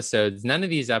these episodes, none of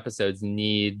these episodes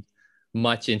need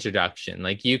much introduction.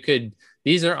 Like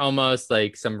these are almost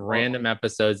like some random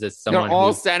episodes that someone. They're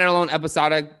all standalone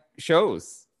episodic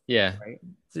shows. Yeah. Right?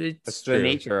 It's the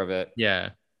nature of it. Yeah.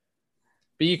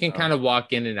 But you can kind of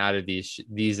walk in and out of these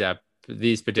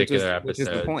particular episodes. Which is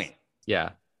the point.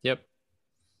 Yeah. Yep.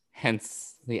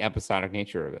 Hence the episodic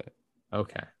nature of it.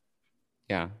 Okay.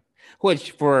 Yeah.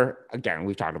 Which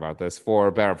we've talked about this, for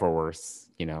better or for worse,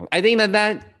 I think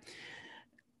that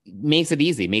makes it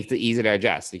easy to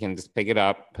digest. You can just pick it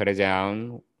up, put it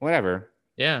down, whatever.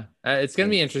 Yeah. It's going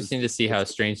to be interesting to see how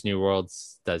Strange New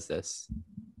Worlds does this.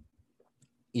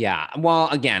 Yeah. Well,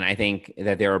 again, I think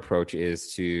that their approach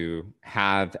is to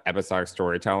have episodic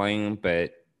storytelling,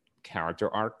 but character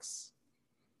arcs,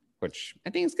 which I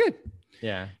think is good.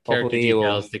 Yeah, character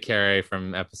details to carry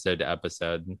from episode to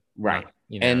episode, right?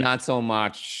 And not so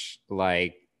much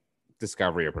like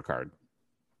Discovery or Picard,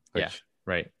 which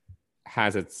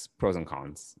has its pros and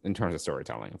cons in terms of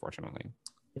storytelling, unfortunately.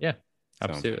 Yeah,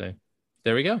 absolutely.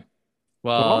 There we go.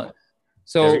 Well, cool.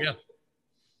 So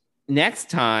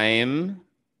next time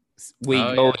we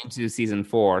go into season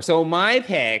 4. So my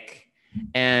pick,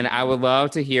 and I would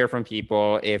love to hear from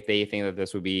people if they think that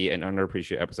this would be an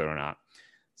underappreciated episode or not.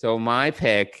 So my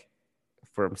pick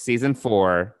from season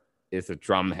 4 is the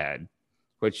Drumhead,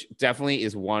 which definitely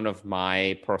is one of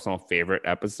my personal favorite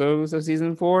episodes of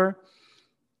season 4.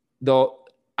 Though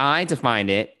I define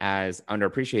it as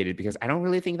underappreciated because I don't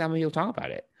really think that many people talk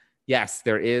about it. Yes,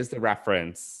 there is the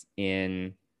reference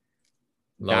in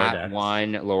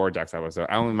one Lower Decks episode.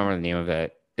 I don't remember the name of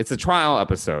it. It's a trial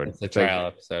episode. It's a trial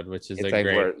episode, which is a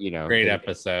great, great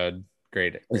episode.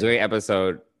 Great. It's a great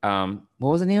episode. What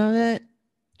was the name of it?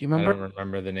 Do you remember? I don't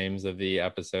remember the names of the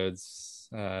episodes.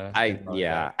 I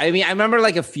remember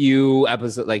like a few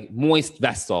episodes, like Moist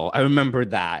Vessel. I remember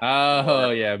that.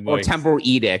 Oh yeah, Moist. Or Temporal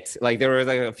Edict. Like there was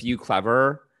like a few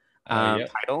clever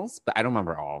titles, but I don't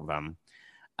remember all of them.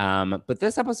 But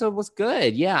this episode was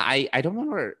good. Yeah, I don't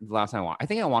remember the last time I watched. I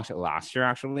think I watched it last year.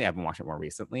 Actually, I haven't watched it more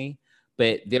recently.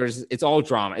 But it's all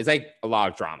drama. It's like a lot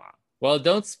of drama. Well,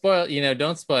 don't spoil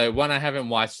it. One, I haven't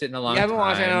watched it in a long time. You haven't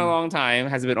watched it in a long time.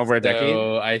 Has it been over a decade?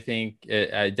 So I think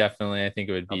I think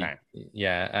it would be. Okay.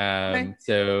 Yeah.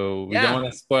 So we don't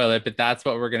want to spoil it, but that's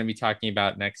what we're going to be talking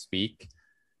about next week.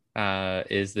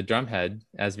 Is the Drumhead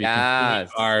as we continue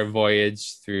our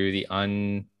voyage through the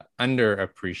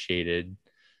underappreciated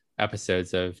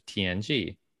episodes of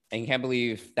TNG. And you can't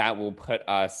believe that will put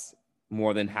us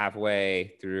more than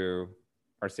halfway through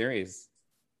our series.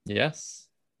 Yes.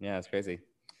 Yeah, it's crazy.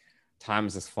 Time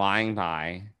is just flying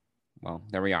by. Well,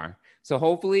 there we are. So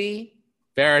hopefully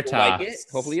Veritas.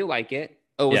 Hopefully you like it.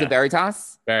 Oh, was it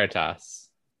Veritas? Veritas.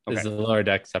 Okay. This is the Lower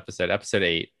Decks episode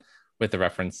 8, with the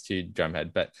reference to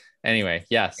Drumhead. But anyway,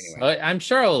 yes. I'm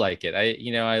sure I'll like it.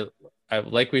 I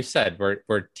like we've said,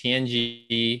 we're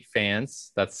TNG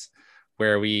fans. That's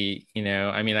where we,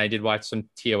 I did watch some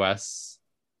TOS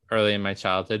early in my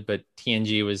childhood, but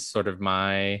TNG was sort of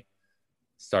my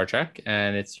Star Trek,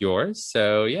 and it's yours.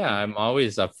 So yeah, I'm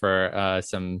always up for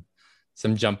some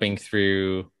jumping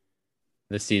through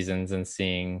the seasons and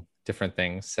seeing different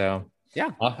things. So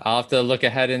yeah, I'll have to look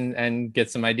ahead and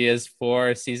get some ideas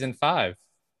for season 5.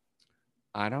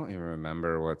 I don't even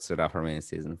remember what stood out for me in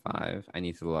season 5. I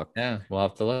need to look. Yeah, we'll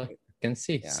have to look and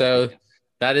see. Yeah,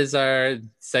 that is our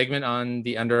segment on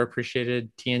the underappreciated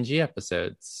TNG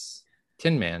episodes.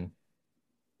 Tin Man.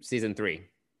 Season 3.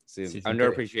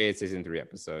 Underappreciated season 3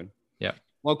 episode. Yeah.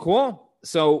 Well, cool.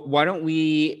 So why don't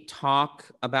we talk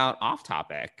about Off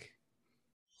Topic?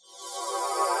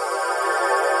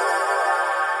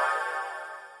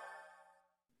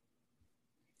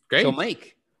 Great. So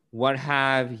Mike, what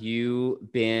have you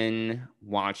been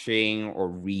watching or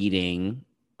reading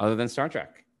other than Star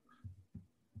Trek?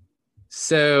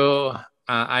 So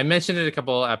I mentioned it a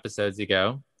couple episodes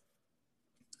ago.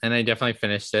 and I definitely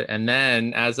finished it. And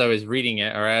then as I was reading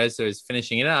it, or as I was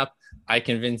finishing it up, I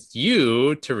convinced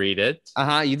you to read it.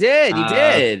 You did. You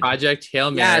did. Project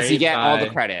Hail Mary. Yes, you get all the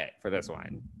credit for this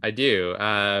one. I do.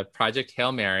 Project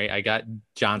Hail Mary. I got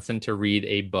Johnson to read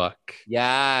a book.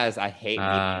 Yes, I hate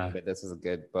reading, but this was a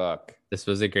good book. This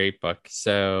was a great book.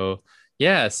 So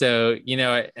yeah, so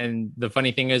and the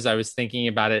funny thing is, I was thinking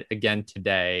about it again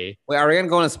today. Wait, are we gonna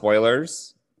go into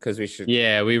spoilers? Because we should.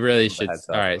 Yeah, we really should. All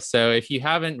right. So if you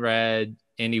haven't read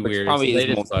Andy Weir's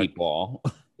latest book, people.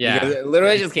 Yeah, because it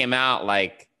literally just came out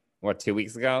like 2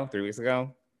 weeks ago, 3 weeks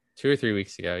ago, 2 or 3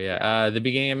 weeks ago. Yeah, the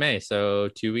beginning of May, so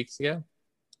 2 weeks ago.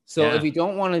 So if you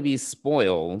don't want to be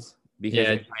spoiled because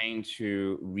you're trying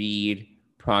to read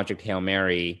Project Hail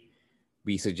Mary,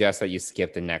 we suggest that you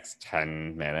skip the next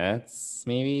 10 minutes,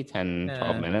 maybe 10,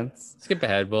 12 minutes. Skip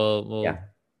ahead. We'll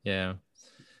yeah.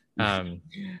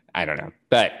 I don't know,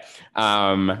 but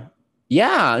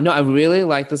I really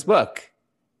like this book.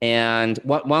 And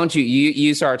why don't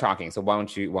you start talking? So why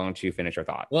don't you finish your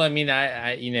thought? Well, I mean,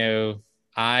 I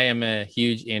am a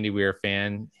huge Andy Weir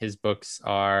fan. His books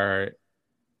are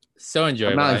so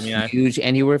enjoyable. I'm not a huge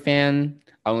Andy Weir fan.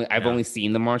 I've only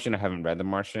seen The Martian. I haven't read The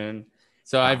Martian.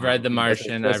 So I've read The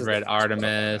Martian. I've read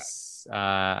Artemis.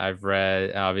 I've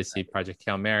read obviously Project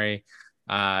Hail Mary.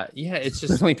 It's just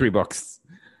there's only 3 books.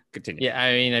 Continue. Yeah,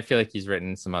 I mean, I feel like he's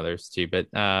written some others too, but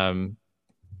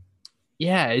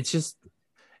it's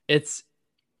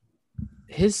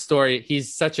his story.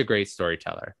 He's such a great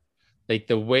storyteller. Like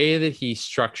the way that he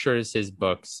structures his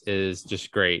books is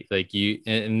just great. Like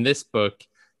in this book,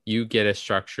 you get a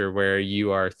structure where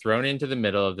you are thrown into the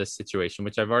middle of this situation,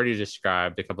 which I've already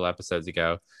described a couple episodes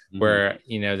ago, where,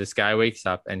 this guy wakes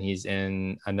up and he's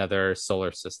in another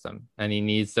solar system and he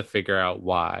needs to figure out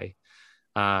why.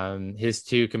 His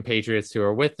 2 compatriots who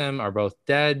are with him are both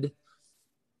dead.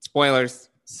 Spoilers.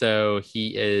 So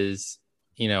he is,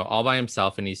 all by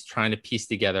himself, and he's trying to piece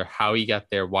together how he got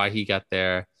there, why he got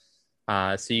there.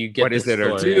 So you get what is it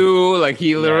or do? Like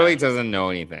he literally doesn't know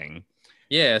anything.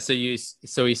 Yeah.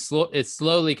 It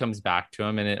slowly comes back to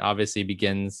him, and it obviously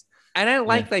begins. And I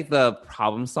like the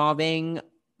problem solving,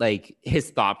 like his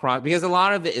thought process, because a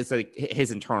lot of it is like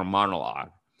his internal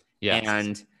monologue. Yeah.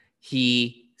 And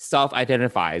he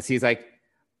self-identifies. He's like,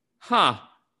 I'm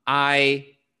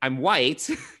white,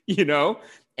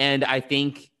 and I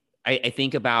think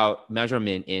about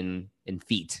measurement in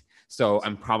feet. So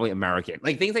I'm probably American.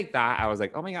 Like things like that. I was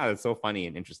like, oh my God, it's so funny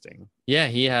and interesting. Yeah,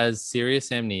 he has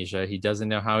serious amnesia. He doesn't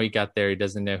know how he got there. He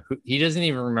doesn't know he doesn't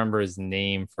even remember his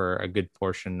name for a good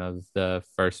portion of the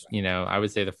first, I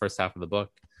would say the first half of the book,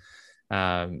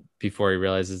 before he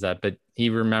realizes that. But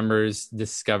he remembers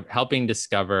helping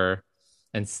discover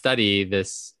and study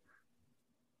this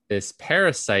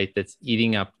parasite that's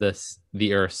eating up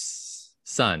the Earth's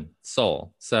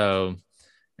soul. So,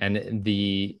 and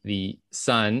the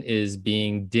sun is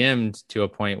being dimmed to a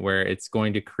point where it's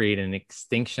going to create an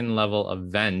extinction level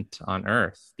event on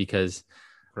Earth because,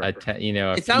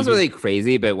 it sounds really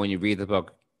crazy, but when you read the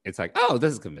book, it's like, oh,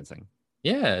 this is convincing.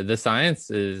 Yeah, the science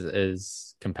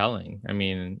is compelling. I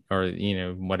mean, or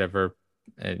whatever.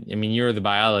 I mean, you're the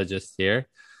biologist here.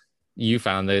 You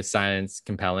found the science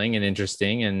compelling and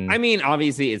interesting, and I mean,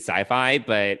 obviously it's sci-fi,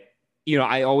 but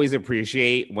I always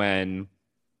appreciate when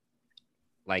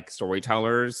like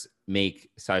storytellers make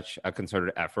such a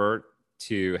concerted effort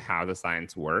to have the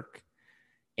science work.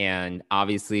 And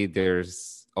obviously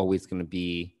there's always going to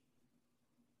be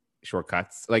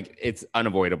shortcuts. Like it's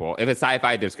unavoidable. If it's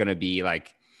sci-fi, there's going to be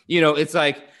like, it's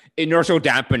like inertial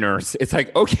dampeners. It's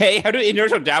like, okay, how do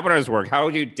inertial dampeners work? How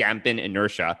do you dampen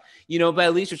inertia? But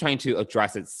at least you're trying to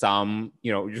address it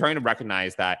you're trying to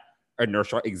recognize that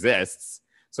inertia exists.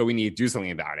 So we need to do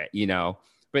something about it,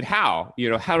 but how,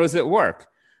 how does it work?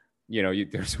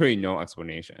 There's really no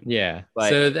explanation. Yeah. But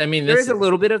so, I mean, there is a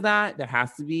little bit of that. There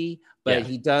has to be, but Yeah.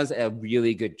 he does a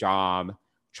really good job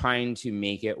trying to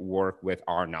make it work with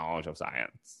our knowledge of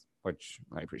science, which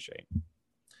I appreciate.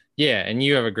 Yeah. And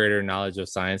you have a greater knowledge of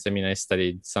science. I mean, I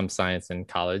studied some science in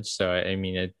college, so I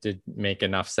mean, it did make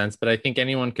enough sense, but I think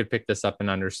anyone could pick this up and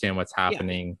understand what's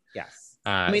happening. Yeah. Yes.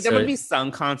 I mean, there so- would be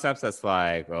some concepts that's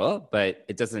like, oh, but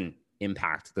it doesn't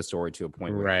impact the story to a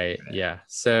point. Right. Yeah.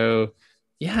 So,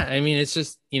 yeah, I mean, it's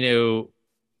just,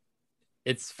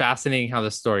 it's fascinating how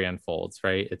the story unfolds,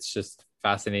 right? It's just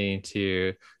fascinating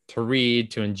to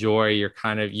read, to enjoy.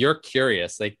 You're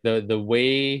curious, like the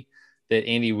way that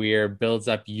Andy Weir builds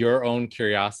up your own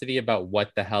curiosity about what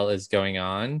the hell is going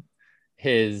on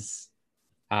is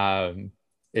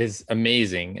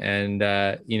amazing. And,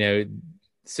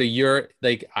 so you're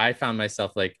like, I found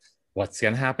myself like, what's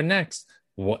going to happen next?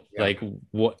 what Yeah. I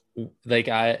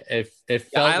if it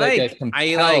Yeah, felt like a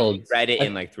compelled. read it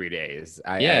in like 3 days.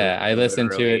 I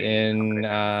listened to it literally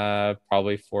in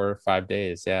probably 4 or 5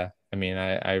 days. Yeah. I mean,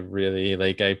 I really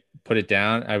like, I put it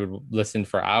down. I would listen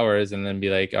for hours and then be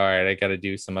like, all right, I got to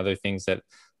do some other things that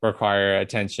require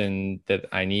attention that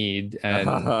I need.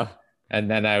 And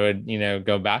then I would,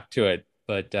 go back to it.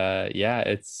 But yeah,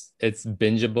 it's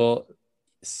bingeable,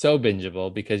 so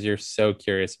bingeable because you're so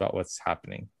curious about what's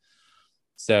happening.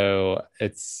 So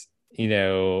it's,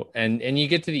 and you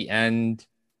get to the end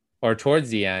or towards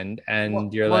the end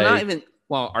and you're like, not even,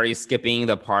 are you skipping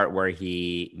the part where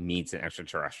he meets an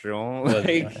extraterrestrial? So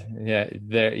he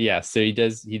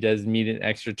does meet an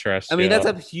extraterrestrial. I mean, that's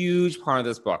a huge part of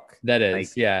this book. That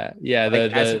is,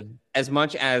 as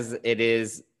much as it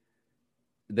is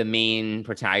the main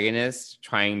protagonist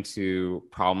trying to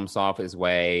problem solve his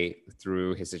way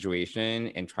through his situation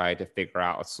and try to figure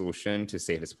out a solution to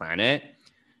save his planet,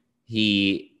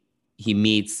 he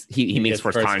meets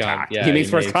first contact. He makes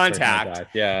first contact.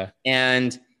 Yeah.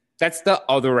 And that's the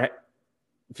other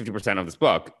 50% of this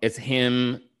book. It's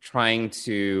him trying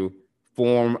to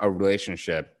form a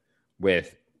relationship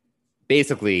with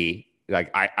basically,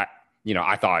 like, I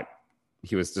thought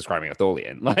he was describing a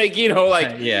Tholian,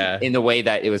 in the way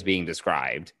that it was being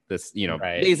described. This,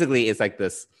 basically it's like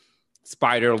this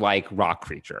spider-like rock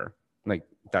creature. Like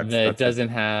that doesn't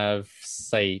have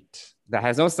sight. That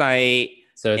has no sight.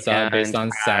 So it's based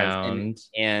on sound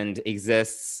and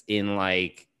exists in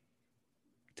like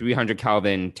 300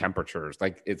 Kelvin temperatures.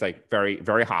 Like it's like very,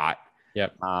 very hot.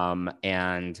 Yep.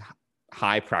 And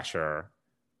high pressure.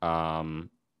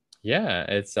 Yeah,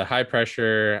 it's a high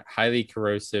pressure, highly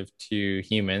corrosive to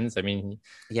humans. I mean,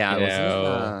 I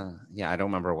don't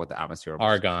remember what the atmosphere was.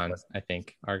 Argon, I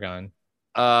think. Argon.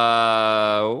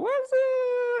 Was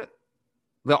it?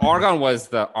 The argon was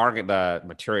the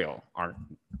material.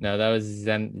 No, that was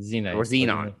Xenite. Or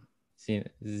Xenon. Xenite.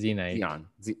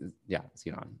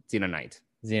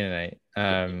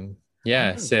 Xenonite.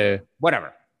 Yeah, so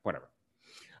whatever.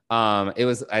 It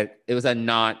was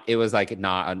not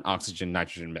an oxygen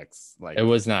nitrogen mix. Like it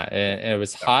was not. It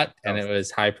was hot and it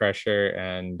was high pressure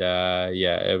and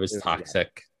it was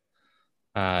toxic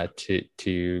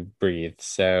to breathe.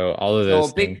 So all of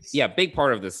those things. Big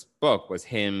part of this book was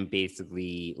him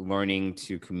basically learning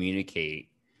to communicate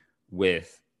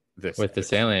with this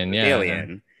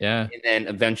alien, and then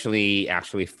eventually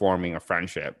actually forming a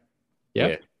friendship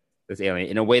with this alien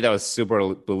in a way that was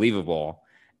super believable.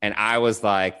 And I was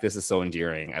like, this is so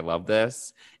endearing. I love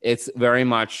this. It's very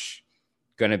much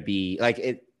gonna be like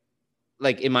it,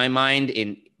 like in my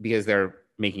mind, because they're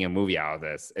making a movie out of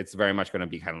this, it's very much gonna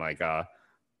be kind of like a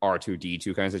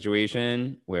R2-D2 kind of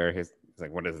situation where he's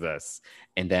like, what is this?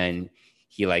 And then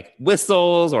he like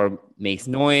whistles or makes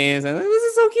noise, and this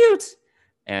is so cute.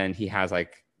 And he has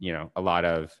like, a lot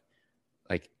of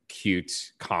like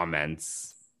cute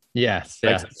comments. Yes,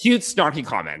 like cute, snarky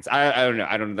comments. I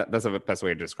don't know. That's the best way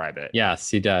to describe it. Yes,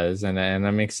 he does, and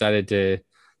I'm excited to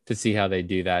see how they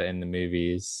do that in the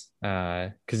movies.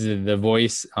 Because the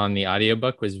voice on the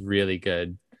audiobook was really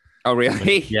good. Oh,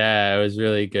 really? Yeah, it was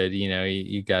really good.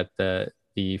 You got the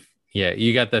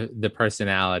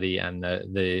personality and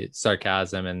the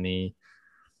sarcasm and the.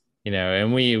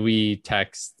 And we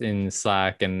text in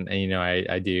Slack and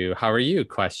I do, how are you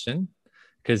question?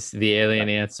 Because the alien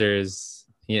answers,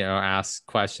 asks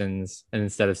questions, and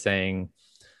instead of saying,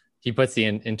 he puts the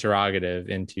interrogative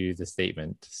into the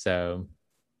statement. So,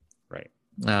 right.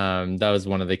 That was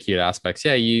one of the cute aspects.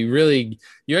 Yeah, you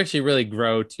actually really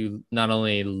grow to not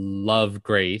only love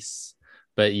Grace,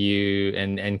 but you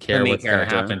and care what's going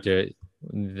to happen to it,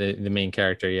 the main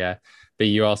character. Yeah. But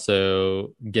you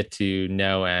also get to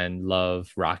know and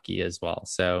love Rocky as well.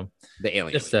 So the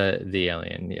alien, just the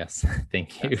alien. Yes,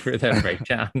 thank you for that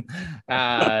breakdown.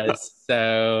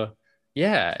 So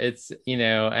yeah, it's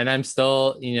and I'm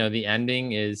still the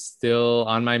ending is still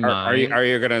on my mind. Are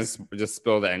you gonna just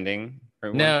spill the ending?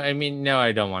 No, I mean no,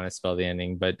 I don't want to spill the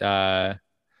ending, but I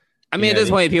mean at this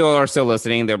point, people are still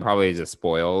listening. They're probably just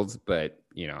spoiled, but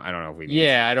I don't know if we.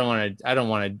 Yeah, I don't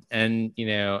want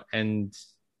to, and.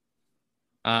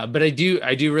 But I do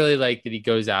really like that he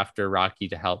goes after Rocky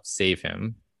to help save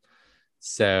him.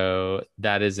 So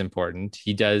that is important.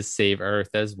 He does save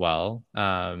Earth as well.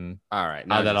 All right.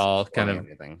 How that all kind of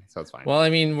everything. So it's fine. Well,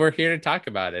 I mean, we're here to talk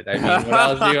about it. I mean, what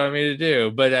else do you want me to do?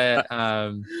 But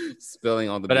spilling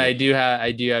all the. But I do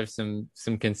have some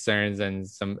concerns and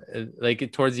some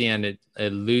like towards the end it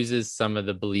loses some of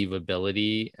the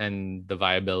believability and the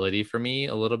viability for me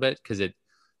a little bit because it's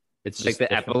just like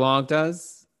the epilogue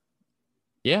does.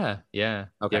 Yeah. Okay.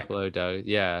 The epilogue does.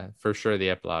 Yeah, for sure. The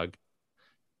epilogue.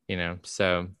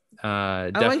 So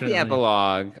I definitely like the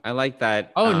epilogue. I like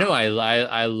that. Oh no, I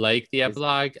like the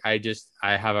epilogue. I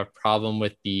have a problem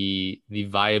with the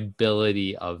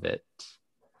viability of it.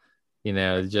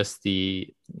 Just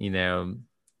the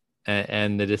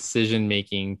and the decision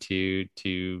making to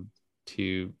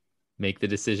make the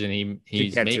decision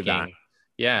he's making.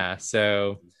 Yeah.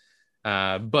 So,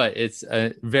 but it's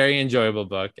a very enjoyable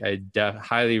book. I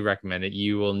highly recommend it.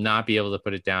 You will not be able to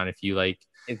put it down if you like.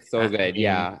 It's so good.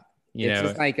 It's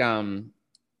just like I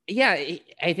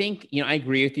think I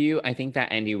agree with you. I think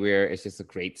that Andy Weir is just a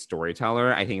great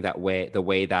storyteller. I think that the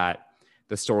way that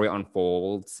the story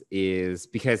unfolds is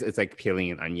because it's like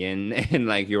peeling an onion and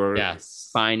like you're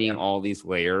finding all these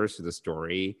layers to the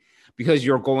story because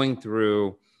you're going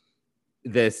through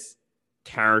this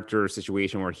character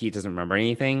situation where he doesn't remember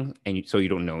anything and so you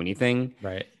don't know anything.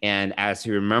 Right. And as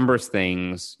he remembers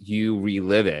things, you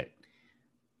relive it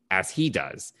as he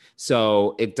does.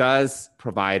 So it does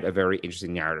provide a very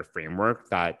interesting narrative framework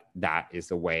that is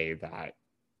the way that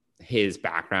his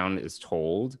background is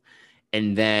told.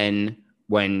 And then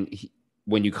when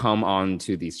you come on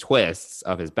to these twists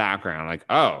of his background, like,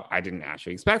 oh, I didn't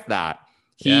actually expect that.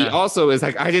 He also is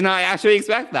like, I did not actually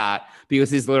expect that because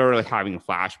he's literally having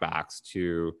flashbacks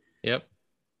to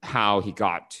how he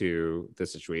got to the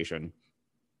situation.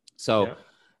 So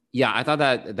I thought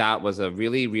that was a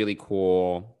really, really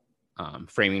cool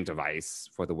framing device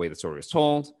for the way the story was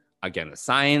told. Again, the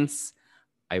science,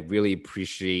 I really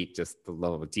appreciate just the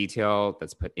level of detail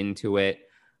that's put into it.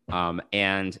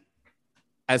 And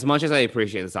as much as I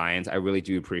appreciate the science, I really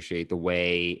do appreciate the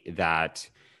way that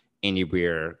Andy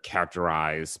Weir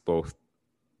characterized both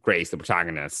Grace, the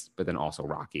protagonist, but then also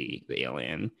Rocky, the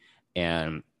alien,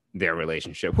 and their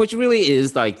relationship, which really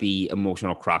is like the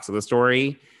emotional crux of the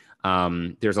story.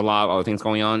 There's a lot of other things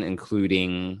going on,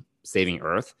 including saving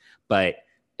Earth, but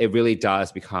it really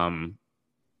does become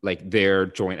like their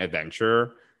joint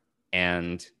adventure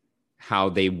and how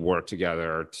they work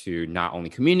together to not only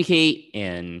communicate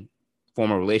and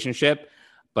form a relationship,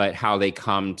 but how they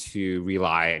come to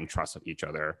rely and trust each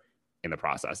other in the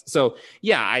process. So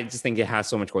I just think it has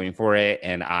so much going for it,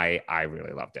 and I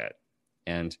really loved it,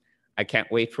 and I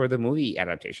can't wait for the movie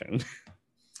adaptation.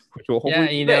 Which will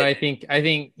hopefully I think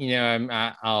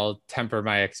I'll temper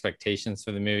my expectations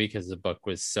for the movie because the book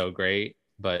was so great,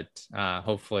 but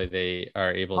hopefully they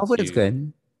are able. Hopefully it's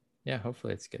good. Yeah,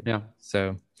 hopefully it's good. Yeah.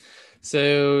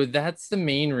 So that's the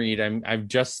main read. I've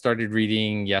just started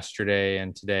reading yesterday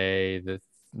and today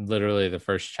literally the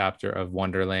first chapter of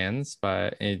Wonderlands,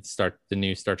 the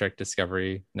new Star Trek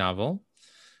Discovery novel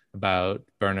about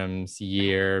Burnham's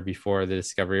year before the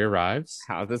Discovery arrives.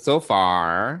 How's it so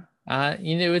far?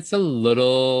 It's a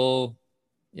little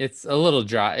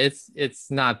dry.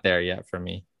 It's not there yet for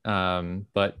me.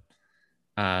 But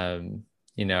I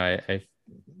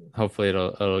hopefully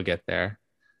it'll get there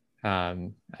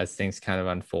as things kind of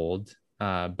unfold.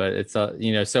 But it's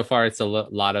so far it's a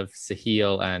lot of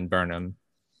Sahil and Burnham.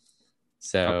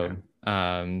 So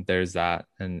there's that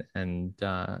and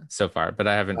so far, but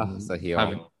I haven't.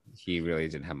 Sahil, he really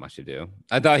didn't have much to do.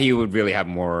 I thought he would really have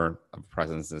more of a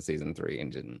presence in season 3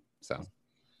 and didn't. So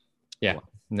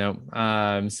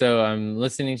no. So I'm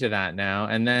listening to that now,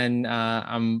 and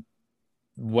then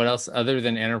what else other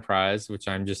than Enterprise, which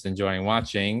I'm just enjoying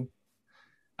watching.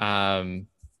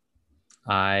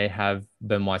 I have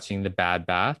been watching The Bad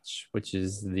Batch, which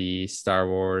is the Star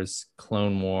Wars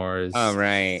Clone Wars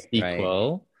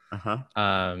sequel.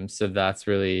 Right. So that's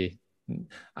really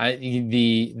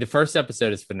the first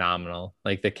episode is phenomenal.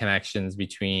 Like the connections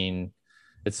between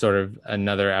it's sort of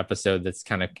another episode that's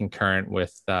kind of concurrent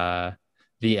with the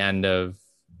end of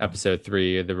episode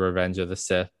 3, The Revenge of the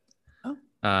Sith.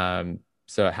 So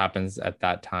it happens at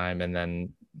that time, and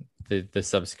then the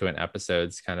subsequent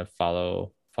episodes kind of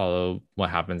follow what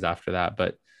happens after that.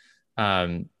 But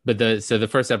the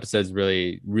first episode is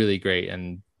really, really great,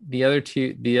 and the other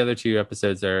two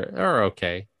episodes are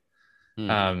okay.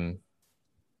 But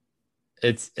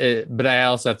I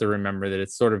also have to remember that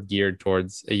it's sort of geared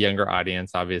towards a younger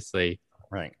audience, obviously.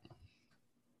 Right.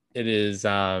 It is,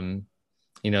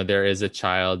 there is a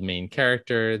child main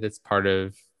character that's part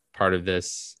of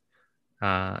this.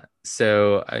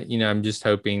 So I'm just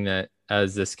hoping that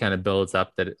as this kind of builds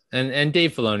up and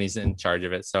Dave Filoni's in charge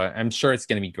of it. So I'm sure it's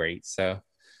going to be great. Or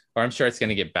I'm sure it's going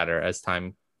to get better as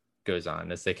time goes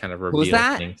on, as they kind of reveal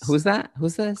things. Who's that?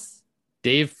 Who's this?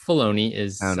 Dave Filoni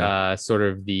is sort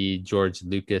of the George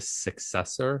Lucas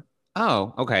successor.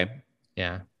 Oh, okay.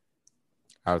 Yeah.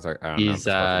 I was like,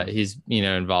 he's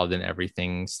involved in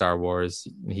everything Star Wars.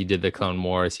 He did the Clone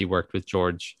Wars. He worked with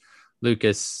George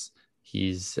Lucas.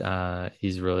 he's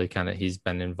really he's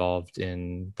been involved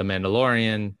in The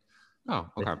Mandalorian. Oh,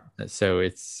 okay. So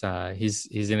it's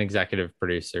he's an executive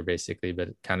producer basically, but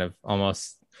kind of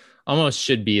almost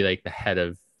should be like the head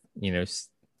of, you know,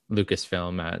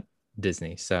 Lucasfilm at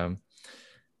Disney. So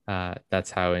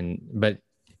that's how but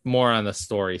more on the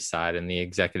story side and the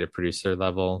executive producer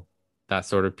level, that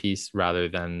sort of piece, rather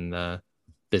than the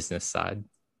business side.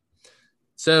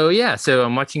 So yeah, so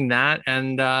I'm watching that,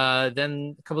 and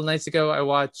then a couple of nights ago I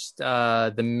watched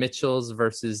The Mitchells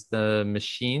versus the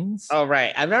Machines. Oh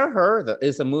right, I've never heard of it.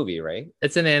 It's a movie, right?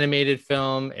 It's an animated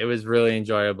film. It was really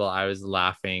enjoyable. I was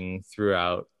laughing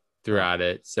throughout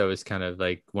it. So it was kind of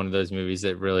like one of those movies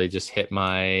that really just hit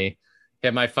my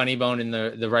funny bone in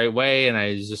the right way, and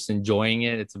I was just enjoying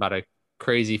it. It's about a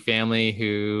crazy family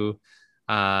who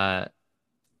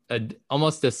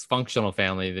almost dysfunctional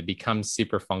family that becomes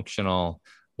super functional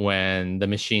when the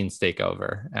machines take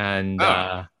over. And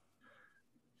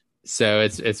so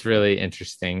it's really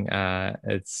interesting.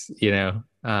 It's, you know,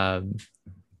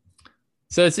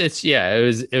 so it's yeah,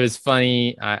 it was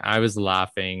funny. I was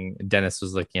laughing. Dennis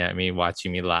was looking at me,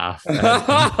 watching me laugh.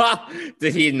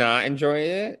 Did he not enjoy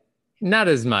it? Not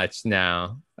as much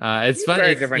now. It's funny.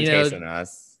 Very different taste than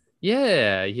us.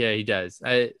 Yeah, he does.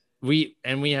 We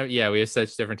have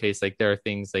such different tastes. Like there are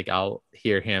things like I'll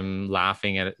hear him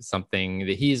laughing at something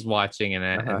that he's watching,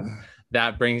 and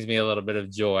that brings me a little bit of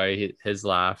joy, his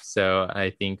laugh. So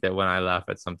I think that when I laugh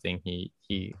at something,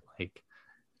 he's like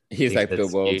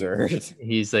bewildered.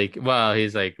 He's like,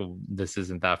 this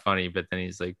isn't that funny, but then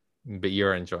he's like, but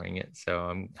you're enjoying it, so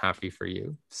I'm happy for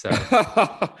you. So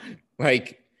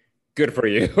like, good for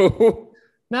you.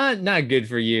 Not good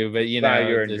for you, but you know,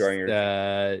 you're enjoying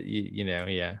yourself. You know,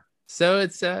 yeah. So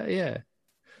it's yeah.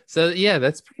 So yeah,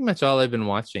 that's pretty much all I've been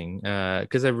watching.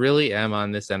 Because I really am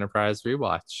on this Enterprise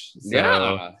rewatch.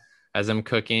 So as I'm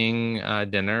cooking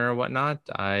dinner or whatnot,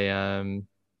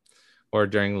 or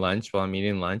during lunch while I'm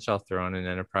eating lunch, I'll throw on an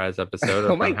Enterprise episode.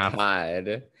 Oh my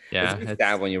god! Yeah, it's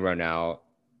sad when you run out.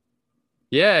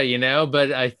 Yeah, you know,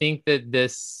 but I think that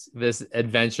this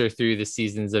adventure through the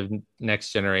seasons of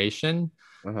Next Generation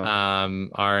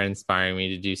are inspiring me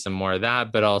to do some more of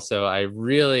that. But also, I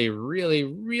really, really,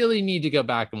 really need to go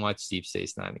back and watch Deep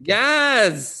Space Nine again.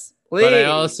 Yes, please.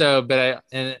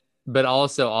 But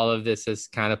also, all of this has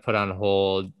kind of put on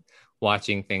hold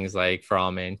watching things like For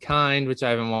All Mankind, which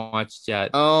I haven't watched yet.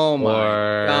 Oh my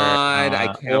god!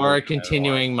 I can't. Or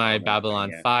continuing my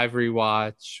Babylon 5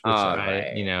 rewatch,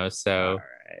 which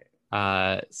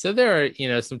so there are, you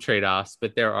know, some trade-offs,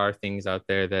 but there are things out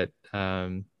there that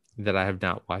that I have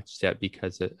not watched yet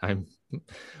because I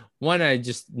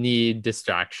just need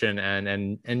distraction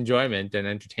and enjoyment and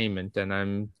entertainment,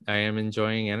 and I am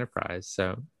enjoying Enterprise.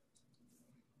 So,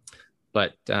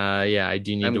 but yeah, I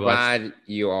do need to watch. I'm glad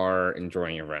you are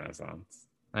enjoying your Renaissance.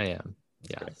 I am.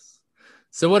 Yes. Okay.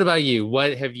 So what about you?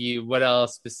 What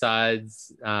else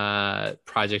besides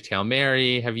Project Hail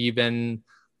Mary have you been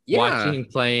watching,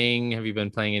 playing? Have you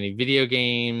been playing any video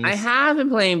games? I have been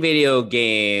playing video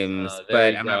games,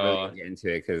 but I'm not really going to get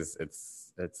into it because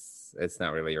it's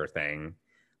not really your thing.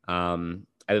 I've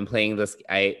been playing this.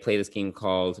 I play this game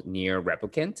called Nier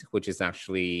Replicant, which is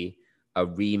actually a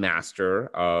remaster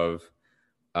of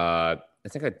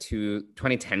it's like a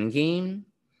 2010 game,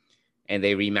 and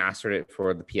they remastered it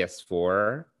for the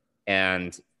PS4,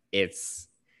 and it's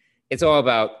all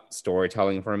about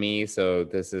storytelling for me. So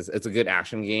it's a good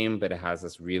action game, but it has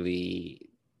this really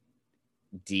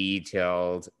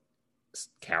detailed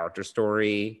character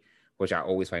story, which I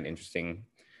always find interesting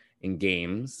in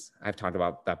games. I've talked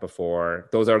about that before.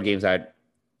 Those are games that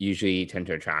usually tend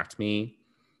to attract me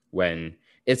when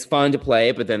it's fun to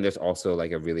play, but then there's also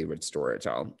like a really rich story to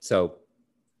tell. So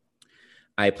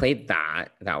I played that.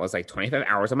 That was like 25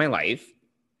 hours of my life.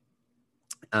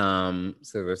 So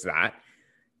there's that.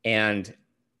 And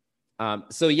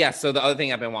so the other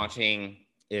thing I've been watching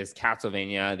is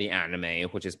Castlevania, the anime,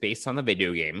 which is based on the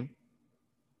video game.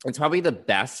 It's probably the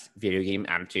best video game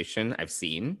adaptation I've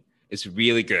seen. It's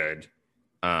really good.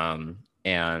 And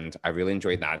I really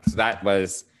enjoyed that. So that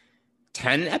was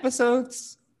 10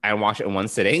 episodes. I watched it in one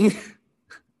sitting.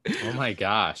 Oh my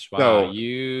gosh. Wow. So,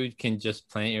 you can just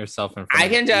plant yourself in front I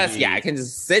can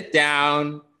just sit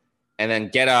down and then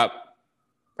get up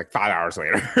like 5 hours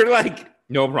later. Like,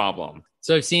 no problem.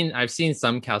 So I've seen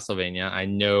some Castlevania. I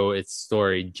know its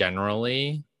story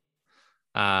generally,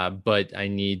 but I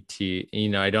need to,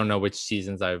 I don't know which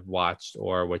seasons I've watched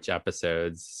or which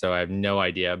episodes, so I have no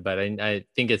idea. But I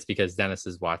think it's because Dennis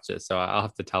has watched it, so I'll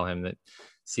have to tell him that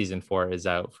season 4 is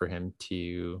out for him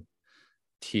to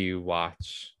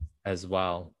watch as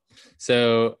well.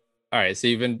 So all right. So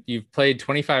you've played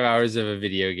 25 hours of a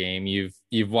video game.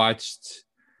 You've watched.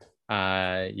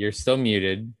 You're still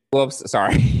muted. Whoops,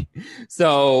 sorry.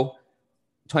 So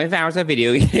 25 hours of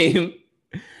video game.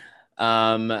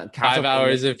 5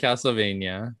 hours of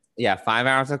Castlevania. Yeah, 5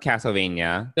 hours of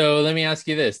Castlevania. So let me ask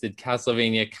you this: did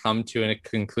Castlevania come to a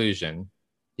conclusion?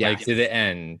 Yes. Like, did it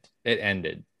end? It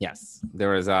ended. Yes,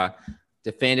 there was a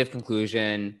definitive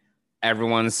conclusion.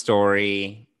 Everyone's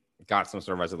story got some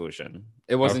sort of resolution.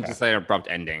 It wasn't just like an abrupt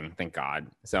ending, thank God.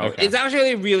 So it's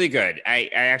actually really good. I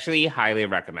actually highly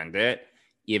recommend it,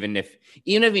 even if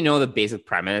you know the basic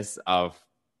premise of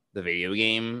the video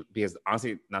game, because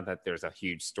honestly, not that there's a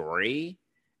huge story.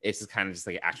 It's just kind of just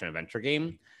like an action adventure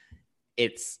game.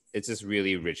 It's just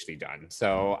really richly done.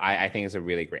 So I think it's a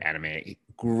really great anime.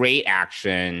 Great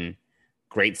action,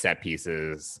 great set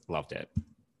pieces. Loved it.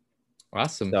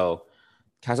 Awesome. So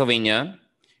Castlevania.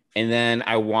 And then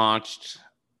I watched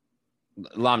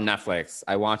a lot of Netflix.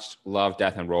 I watched Love,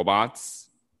 Death, and Robots.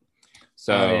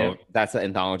 So that's an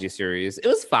anthology series. It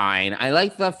was fine. I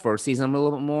liked the first season a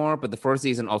little bit more, but the first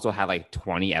season also had like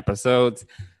 20 episodes.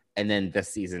 And then this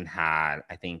season had,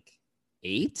 I think,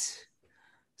 8,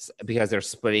 because they're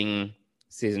splitting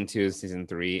season 2, season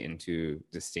 3 into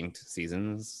distinct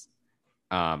seasons.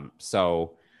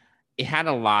 So it had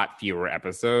a lot fewer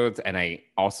episodes, and I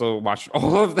also watched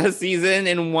all of the season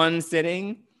in one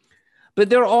sitting. But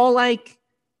they're all like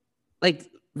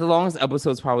the longest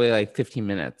episode's probably like 15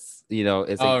 minutes. You know,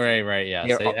 it's like, right, yeah.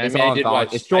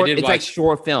 It's like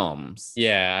short films.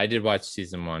 Yeah, I did watch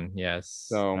season 1. Yes,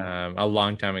 so a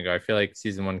long time ago. I feel like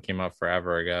season 1 came out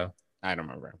forever ago. I don't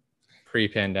remember.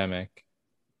 Pre-pandemic.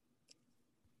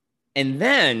 And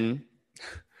then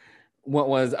what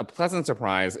was a pleasant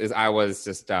surprise is I was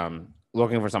just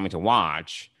looking for something to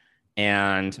watch,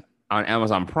 and on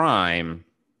Amazon Prime,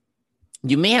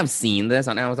 you may have seen this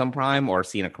on Amazon Prime or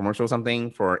seen a commercial or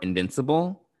something for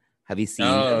Invincible. Have you seen?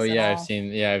 Oh this yeah, at I've all?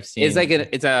 seen. Yeah, I've seen. It's like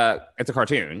it's a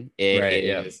cartoon. It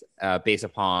is yeah. Based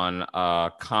upon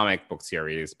a comic book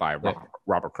series by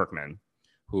Robert Kirkman,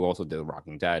 who also did The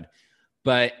Walking Dead.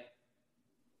 But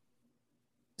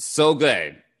so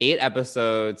good. 8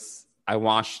 episodes. I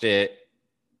watched it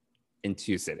in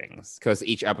 2 sittings because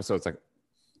each episode's like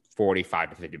 45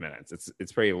 to 50 minutes.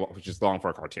 It's pretty, which is long for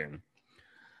a cartoon.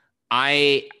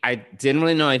 I didn't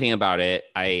really know anything about it.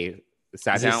 I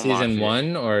sat down. Is this season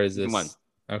 1 or is this season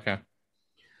 1? Okay.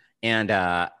 And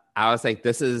I was like,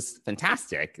 this is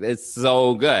fantastic. It's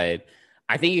so good.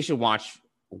 I think you should watch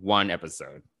 1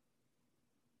 episode.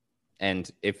 And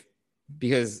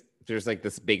because there's like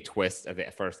this big twist at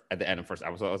the end of first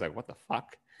episode, I was like, what the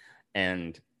fuck?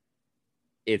 And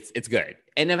it's good.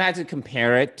 And if I had to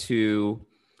compare it to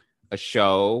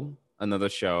another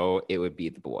show, it would be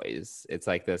The Boys. It's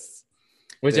like this,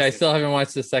 which I still haven't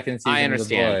watched the second season. I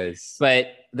understand, of The Boys. but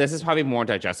this is probably more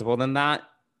digestible than that.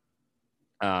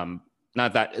 Not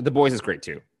that The Boys is great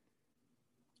too,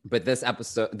 but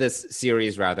this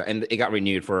series rather, and it got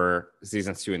renewed for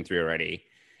seasons 2 and 3 already.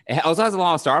 It also has a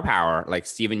lot of star power, like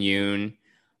Steven Yeun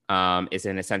is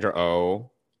in it, Sandra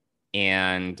Oh,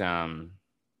 and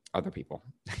other people.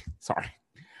 Sorry.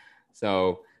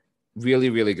 So really,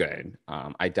 really good.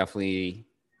 I definitely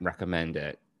recommend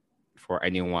it for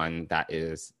anyone that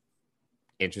is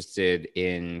interested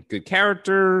in good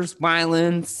characters,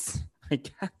 violence, I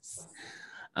guess.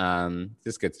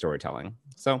 Just good storytelling.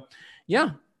 So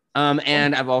yeah.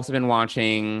 And I've also been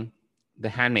watching The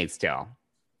Handmaid's Tale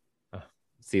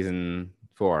season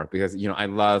 4 because I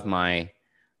love my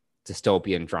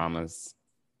dystopian dramas.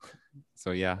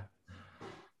 So yeah.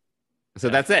 So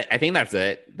that's it. I think that's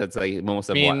it. That's like most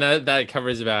of that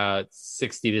covers about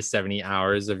 60 to 70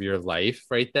 hours of your life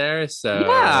right there. So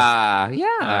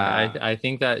yeah. I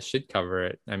think that should cover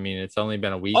it. I mean, it's only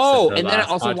been a week. Oh, and then I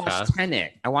also watched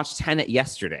Tenet. I watched Tenet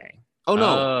yesterday. Oh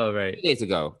no! Oh right, 2 days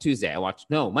ago, Tuesday. I watched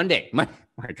Monday. Oh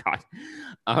my God,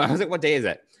 I was like, what day is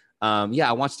it? Yeah,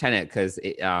 I watched Tenet because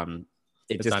it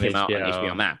just came out on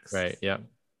HBO Max. Right. Yeah.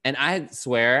 And I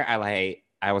swear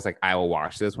I was like, I will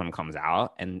watch this when it comes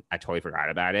out. And I totally forgot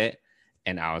about it.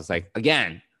 And I was like,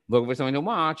 again, looking for something to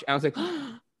watch. And I was like,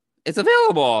 it's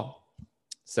available.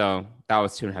 So that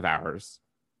was 2.5 hours.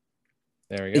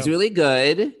 There we go. It's really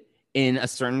good in a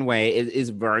certain way. It is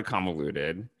very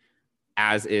convoluted,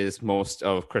 as is most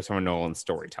of Christopher Nolan's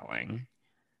storytelling.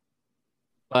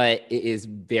 But it is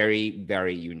very,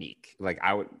 very unique.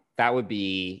 I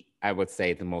would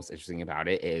say the most interesting about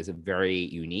it is very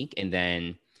unique. And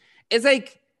then it's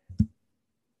like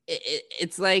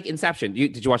it's like Inception.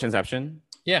 Did you watch Inception?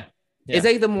 Yeah. It's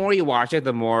like the more you watch it,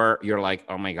 the more you're like,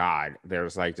 oh my God,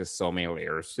 there's like just so many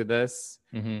layers to this.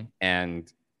 Mm-hmm.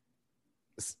 And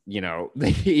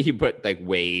he put like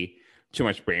way too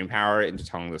much brain power into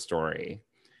telling the story.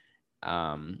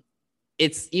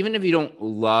 It's even if you don't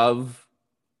love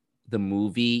the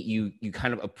movie, you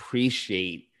kind of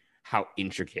appreciate how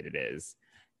intricate it is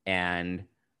and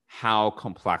how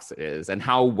complex it is and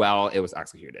how well it was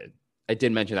executed. I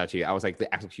did mention that to you. I was like,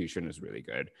 the execution is really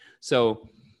good. So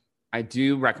I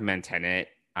do recommend Tenet.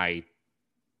 I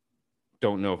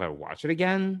don't know if I would watch it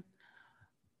again.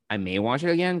 I may watch it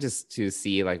again just to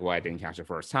see like why I didn't catch the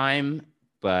first time,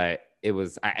 but it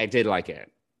was, I did like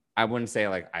it. I wouldn't say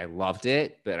like I loved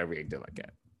it, but I really did like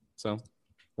it. So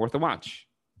worth a watch.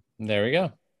 There we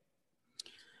go.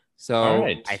 So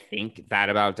right. I think that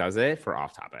about does it for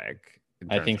Off Topic.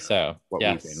 I think so. What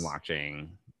we've been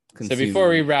watching. So before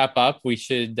we wrap up, we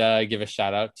should give a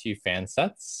shout out to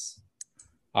Fansets.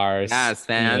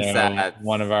 Fansets.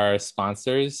 One of our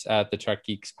sponsors at the Truck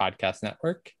Geeks Podcast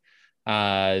Network.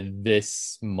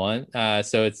 This month.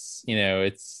 So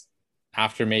it's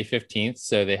after May 15th.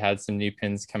 So they had some new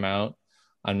pins come out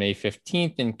on May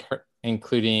 15th,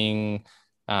 including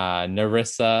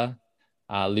Narissa,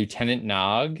 Lieutenant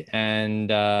Nog, and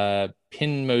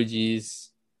Pinmoji's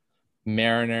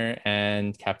Mariner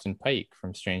and Captain Pike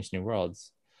from Strange New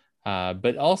Worlds.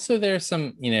 But also there's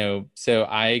some, so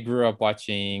I grew up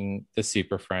watching the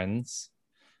Super Friends,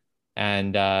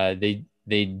 and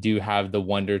they do have the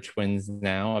Wonder Twins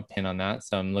now, a pin on that.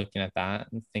 So I'm looking at that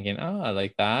and thinking, I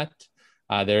like that.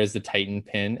 There is the Titan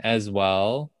pin as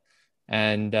well.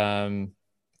 And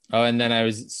and then I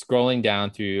was scrolling down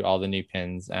through all the new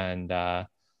pins, and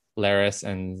Laris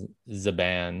and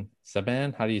Zaban.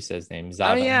 Zaban? How do you say his name?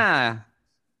 Zaban. Oh, yeah.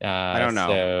 I don't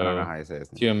know. I don't know how you say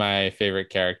his name. Two of my favorite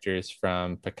characters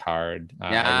from Picard.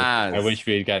 Yes. I wish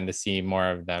we had gotten to see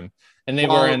more of them. And they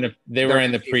were in the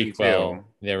prequel.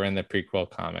 They were in the prequel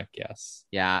comic, yes.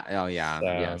 Yeah. Oh, yeah. So,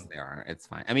 yes, they are. It's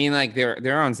fine. I mean, like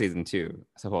they're on season 2,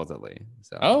 supposedly.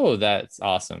 So. Oh, that's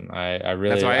awesome. I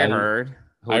really. That's what I heard.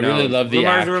 I really love the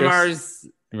actress.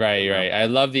 Right. I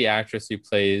love the actress who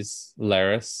plays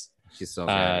Laris. She's so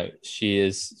good. She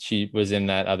was in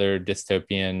that other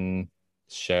dystopian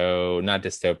show, not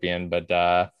dystopian, but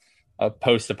a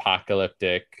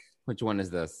post-apocalyptic. Which one is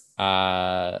this?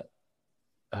 Oh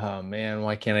man,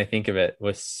 why can't I think of it?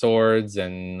 With swords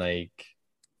and like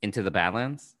Into the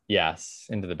Badlands? Yes,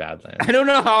 Into the Badlands. I don't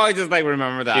know how I just like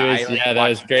remember that. That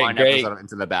was great. Great.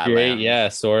 Into the Badlands. Great, yeah.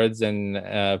 Swords and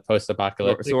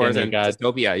post-apocalyptic. Swords and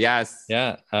dystopia, yes.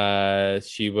 Yeah.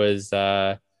 She was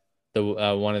the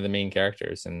one of the main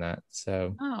characters in that.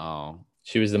 So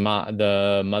she was the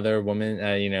mother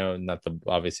woman, not the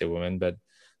obviously a woman, but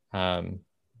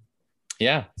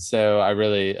yeah. So I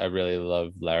really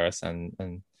love Laris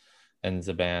and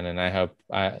Zaban, and I hope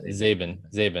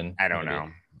Zaban. I don't know.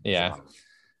 Yeah.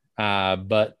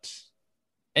 But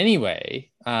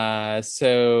anyway,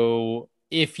 so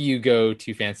if you go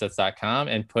to fansets.com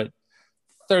and put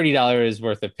 $30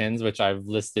 worth of pins, which I've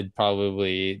listed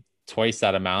probably twice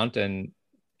that amount and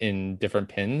in different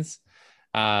pins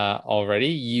already,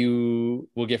 you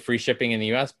will get free shipping in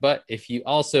the US. But if you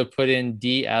also put in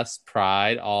DS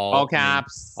Pride, all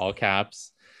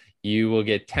caps, you will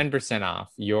get 10%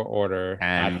 off your order 10%.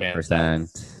 at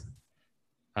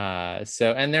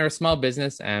Fansets. And they're a small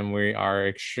business, and we are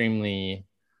extremely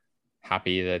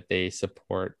happy that they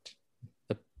support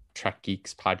the Truck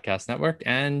Geeks Podcast Network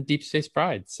and Deep Space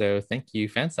Pride. So thank you,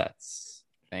 Fansets.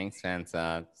 Thanks,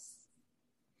 Fansets.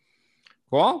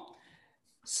 Cool.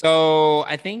 So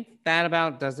I think that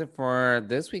about does it for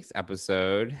this week's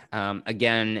episode.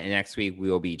 Again, next week we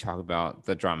will be talking about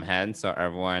the Drumhead, so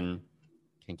everyone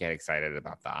can get excited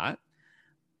about that.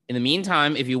 In the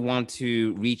meantime, if you want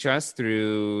to reach us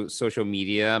through social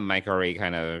media, Mike already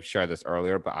kind of shared this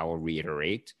earlier, but I will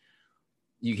reiterate.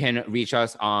 You can reach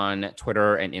us on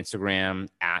Twitter and Instagram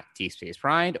at Deep Space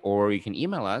Pride, or you can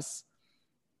email us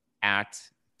at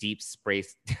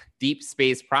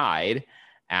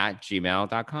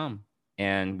deepspacepride@gmail.com,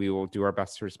 and we will do our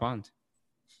best to respond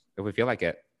if we feel like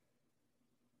it.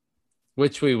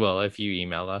 Which we will if you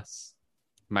email us.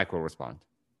 Mike will respond.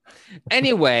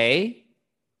 Anyway,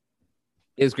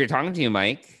 it was great talking to you,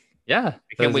 Mike. Yeah.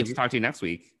 I can't wait to talk to you next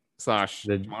week /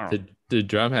 tomorrow. The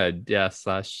Drumhead,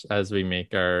 / as we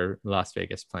make our Las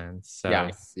Vegas plans. So.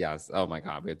 Yes. Oh my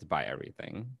God, we have to buy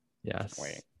everything. Yes.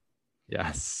 Wait.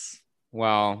 Yes.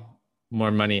 Well,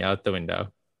 more money out the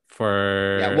window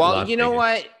for. Yeah. Well, you know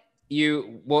what?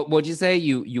 What'd you say?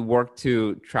 You work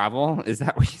to travel? Is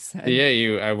that what you said?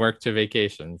 Yeah. I work to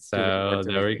vacation. So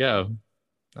there we go.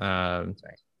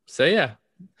 So yeah.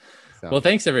 Well,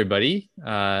 thanks everybody.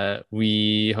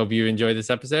 We hope you enjoyed this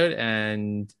episode,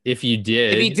 and if you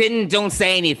didn't, don't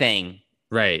say anything.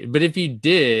 Right. But if you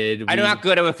did, I'm not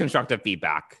good with constructive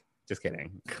feedback. Just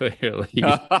kidding. Clearly.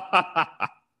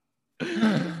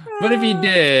 But if you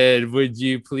did, would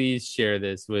you please share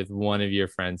this with one of your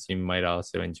friends who might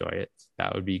also enjoy it?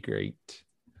 That would be great.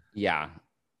 Yeah.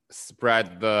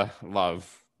 Spread the love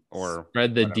or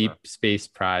spread the whatever. deep space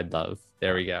pride love.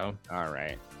 There we go. All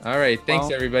right. Thanks,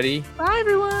 everybody. Bye,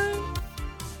 everyone.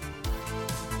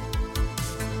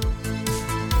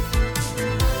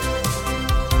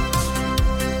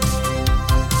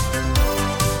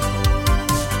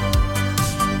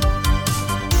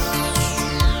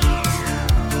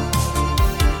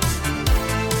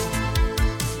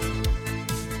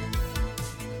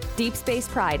 Deep Space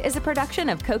Pride is a production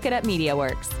of Coconut Media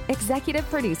Works. Executive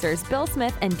producers Bill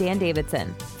Smith and Dan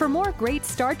Davidson. For more great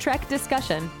Star Trek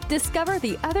discussion, discover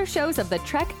the other shows of the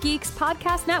Trek Geeks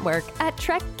Podcast Network at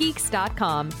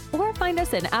trekgeeks.com or find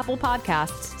us in Apple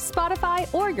Podcasts,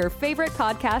 Spotify, or your favorite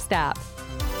podcast app.